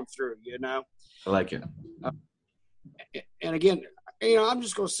 Going through, I like it. And again, I'm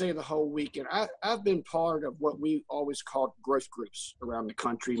just going to say the whole weekend, I've been part of what we always called growth groups around the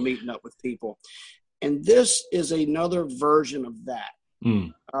country, meeting up with people. And this is another version of that.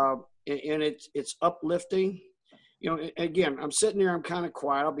 And it's uplifting. Again, I'm sitting there, I'm kind of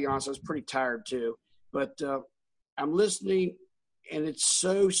quiet. I'll be honest, I was pretty tired too. But I'm listening, and it's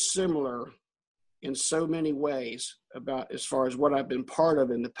so similar in so many ways about as far as what I've been part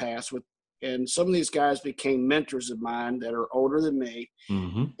of in the past. And some of these guys became mentors of mine that are older than me,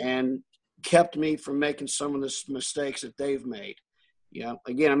 and kept me from making some of the mistakes that they've made.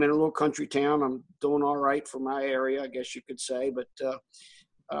 Again, I'm in a little country town. I'm doing all right for my area, I guess you could say. But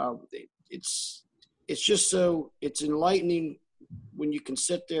it's just it's enlightening when you can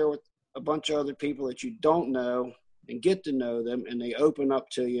sit there with a bunch of other people that you don't know and get to know them, and they open up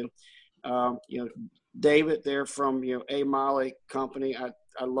to you. David there from A Molly Company.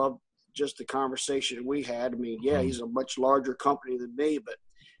 I love just the conversation we had. I mean, he's a much larger company than me, but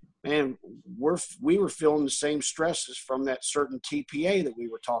man, we were feeling the same stresses from that certain TPA that we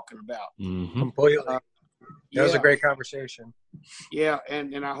were talking about. Completely. That was a great conversation. Yeah,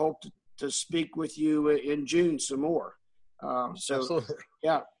 and I hope to speak with you in June some more. Absolutely.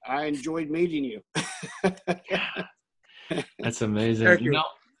 Yeah, I enjoyed meeting you. That's amazing.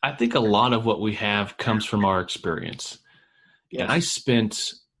 I think a lot of what we have comes from our experience. Yes. And I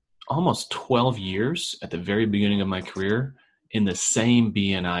spent almost 12 years at the very beginning of my career in the same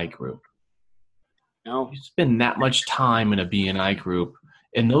BNI group. You spend that much time in a BNI group,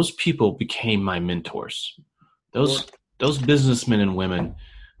 and those people became my mentors. Those businessmen and women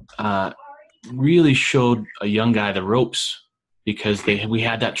really showed a young guy the ropes, because we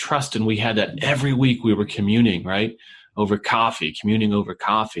had that trust, and we had that every week. We were communing, right, communing over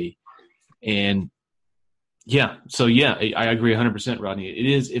coffee. And Yeah. So yeah, I agree 100%, Rodney.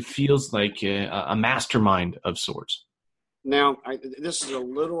 It feels like a mastermind of sorts. Now, this is a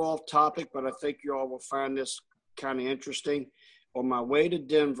little off topic, but I think you all will find this kind of interesting. On my way to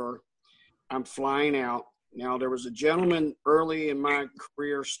Denver, I'm flying out. Now, there was a gentleman early in my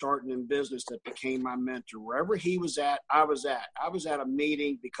career starting in business that became my mentor. Wherever he was at, I was at. I was at a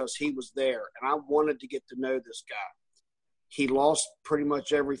meeting because he was there, and I wanted to get to know this guy. He lost pretty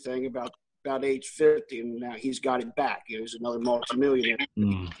much everything about age 50, and now he's got it back. He's another multimillionaire.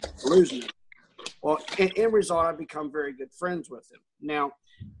 Losing it. Well, in result, I've become very good friends with him. Now,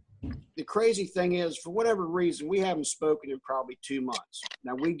 the crazy thing is, for whatever reason, we haven't spoken in probably 2 months.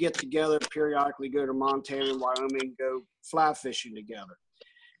 Now, we get together periodically, go to Montana and Wyoming, go fly fishing together.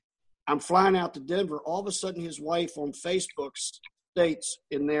 I'm flying out to Denver. All of a sudden, his wife on Facebook states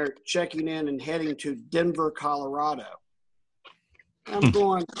in there checking in and heading to Denver, Colorado. I'm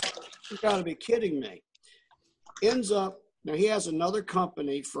going, you got to be kidding me. Ends up, now he has another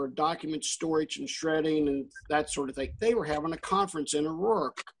company for document storage and shredding and that sort of thing. They were having a conference in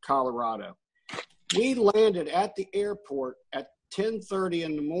Aurora, Colorado. We landed at the airport at 10:30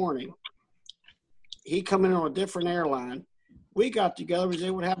 in the morning. He come in on a different airline. We got together, was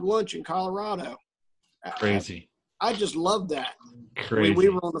able to have lunch in Colorado. Crazy. I just love that. Crazy. We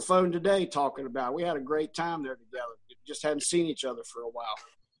were on the phone today talking about it. We had a great time there together. We just hadn't seen each other for a while.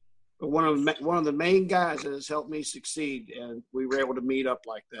 But one of the main guys that has helped me succeed, and we were able to meet up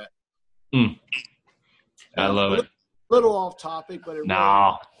like that. I love it. Little off topic, but it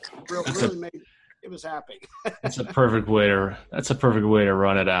really made it was happy. That's a perfect way to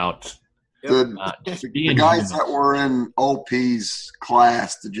run it out. The guys that were in OP's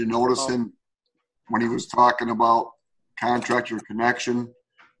class, did you notice him when he was talking about contractor connection,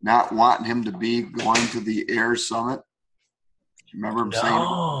 not wanting him to be going to the Air Summit? Do you remember him saying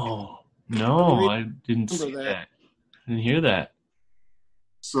it? No, I didn't see that. I didn't hear that.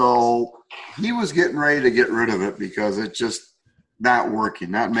 So he was getting ready to get rid of it because it's just not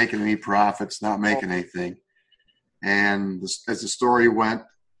working, not making any profits, not making anything. And as the story went,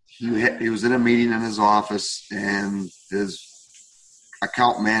 he was in a meeting in his office, and his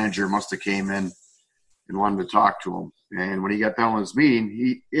account manager must have came in and wanted to talk to him. And when he got done with his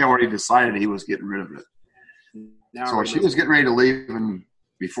meeting, he already decided he was getting rid of it. So she was getting ready to leave, and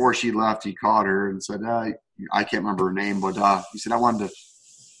before she left, he called her and said, I can't remember her name, but he said,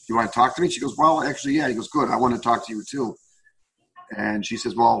 you want to talk to me? She goes, well, actually, yeah. He goes, good. I want to talk to you too. And she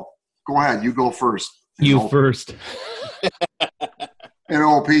says, well, go ahead. You go first. First. And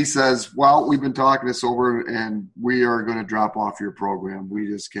OP says, well, we've been talking this over, and we are going to drop off your program. We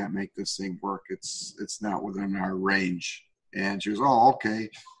just can't make this thing work. It's not within our range. And she goes, oh, okay.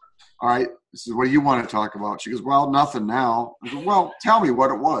 All right. This is what do you want to talk about? She goes, well, nothing now. I go, well, tell me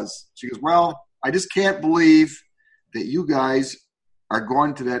what it was. She goes, well, I just can't believe that you guys are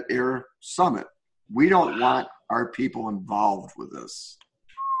going to that Air Summit. We don't want our people involved with this.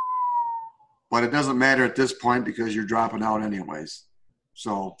 But it doesn't matter at this point because you're dropping out anyways.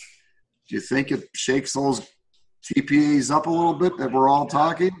 So do you think it shakes those TPAs up a little bit that we're all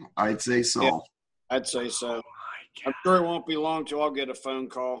talking? I'd say so. Yeah, I'd say so. I'm sure it won't be long till I'll get a phone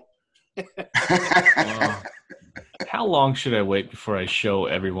call. How long should I wait before I show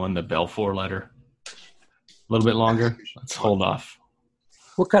everyone the Balfour letter? A little bit longer? Let's hold off.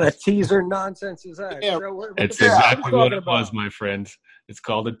 What kind of teaser nonsense is that? Yeah. It's exactly what it was, my friend. It's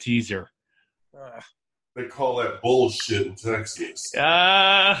called a teaser. They call that bullshit in Texas.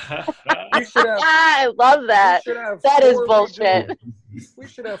 I love that. That is bullshit. We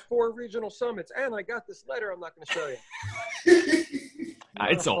should have 4 regional summits. And I got this letter I'm not going to show you.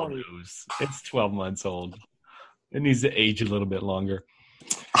 It's old news. It's 12 months old. It needs to age a little bit longer.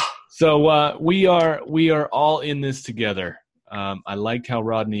 So we are all in this together. I liked how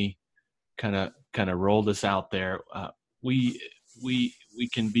Rodney kind of rolled us out there. We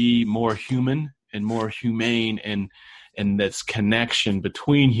can be more human and more humane, and this connection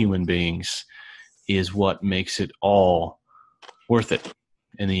between human beings is what makes it all worth it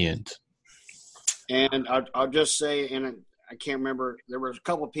in the end. And I'll just say, and I can't remember, there were a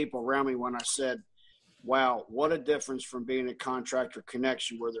couple of people around me when I said, wow, what a difference from being a contractor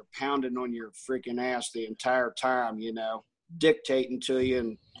connection where they're pounding on your freaking ass the entire time, dictating to you.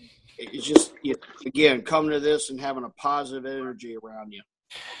 And it's just, again, coming to this and having a positive energy around you.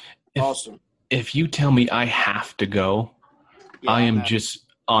 Awesome. If you tell me I have to go, I am just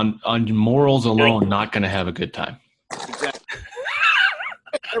on morals alone not going to have a good time. Exactly.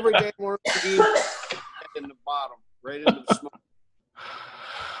 Every day we're in the bottom, right into the smoke.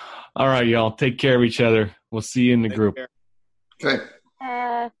 All right, y'all. Take care of each other. We'll see you in the group. Okay.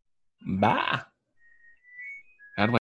 Bye. How do I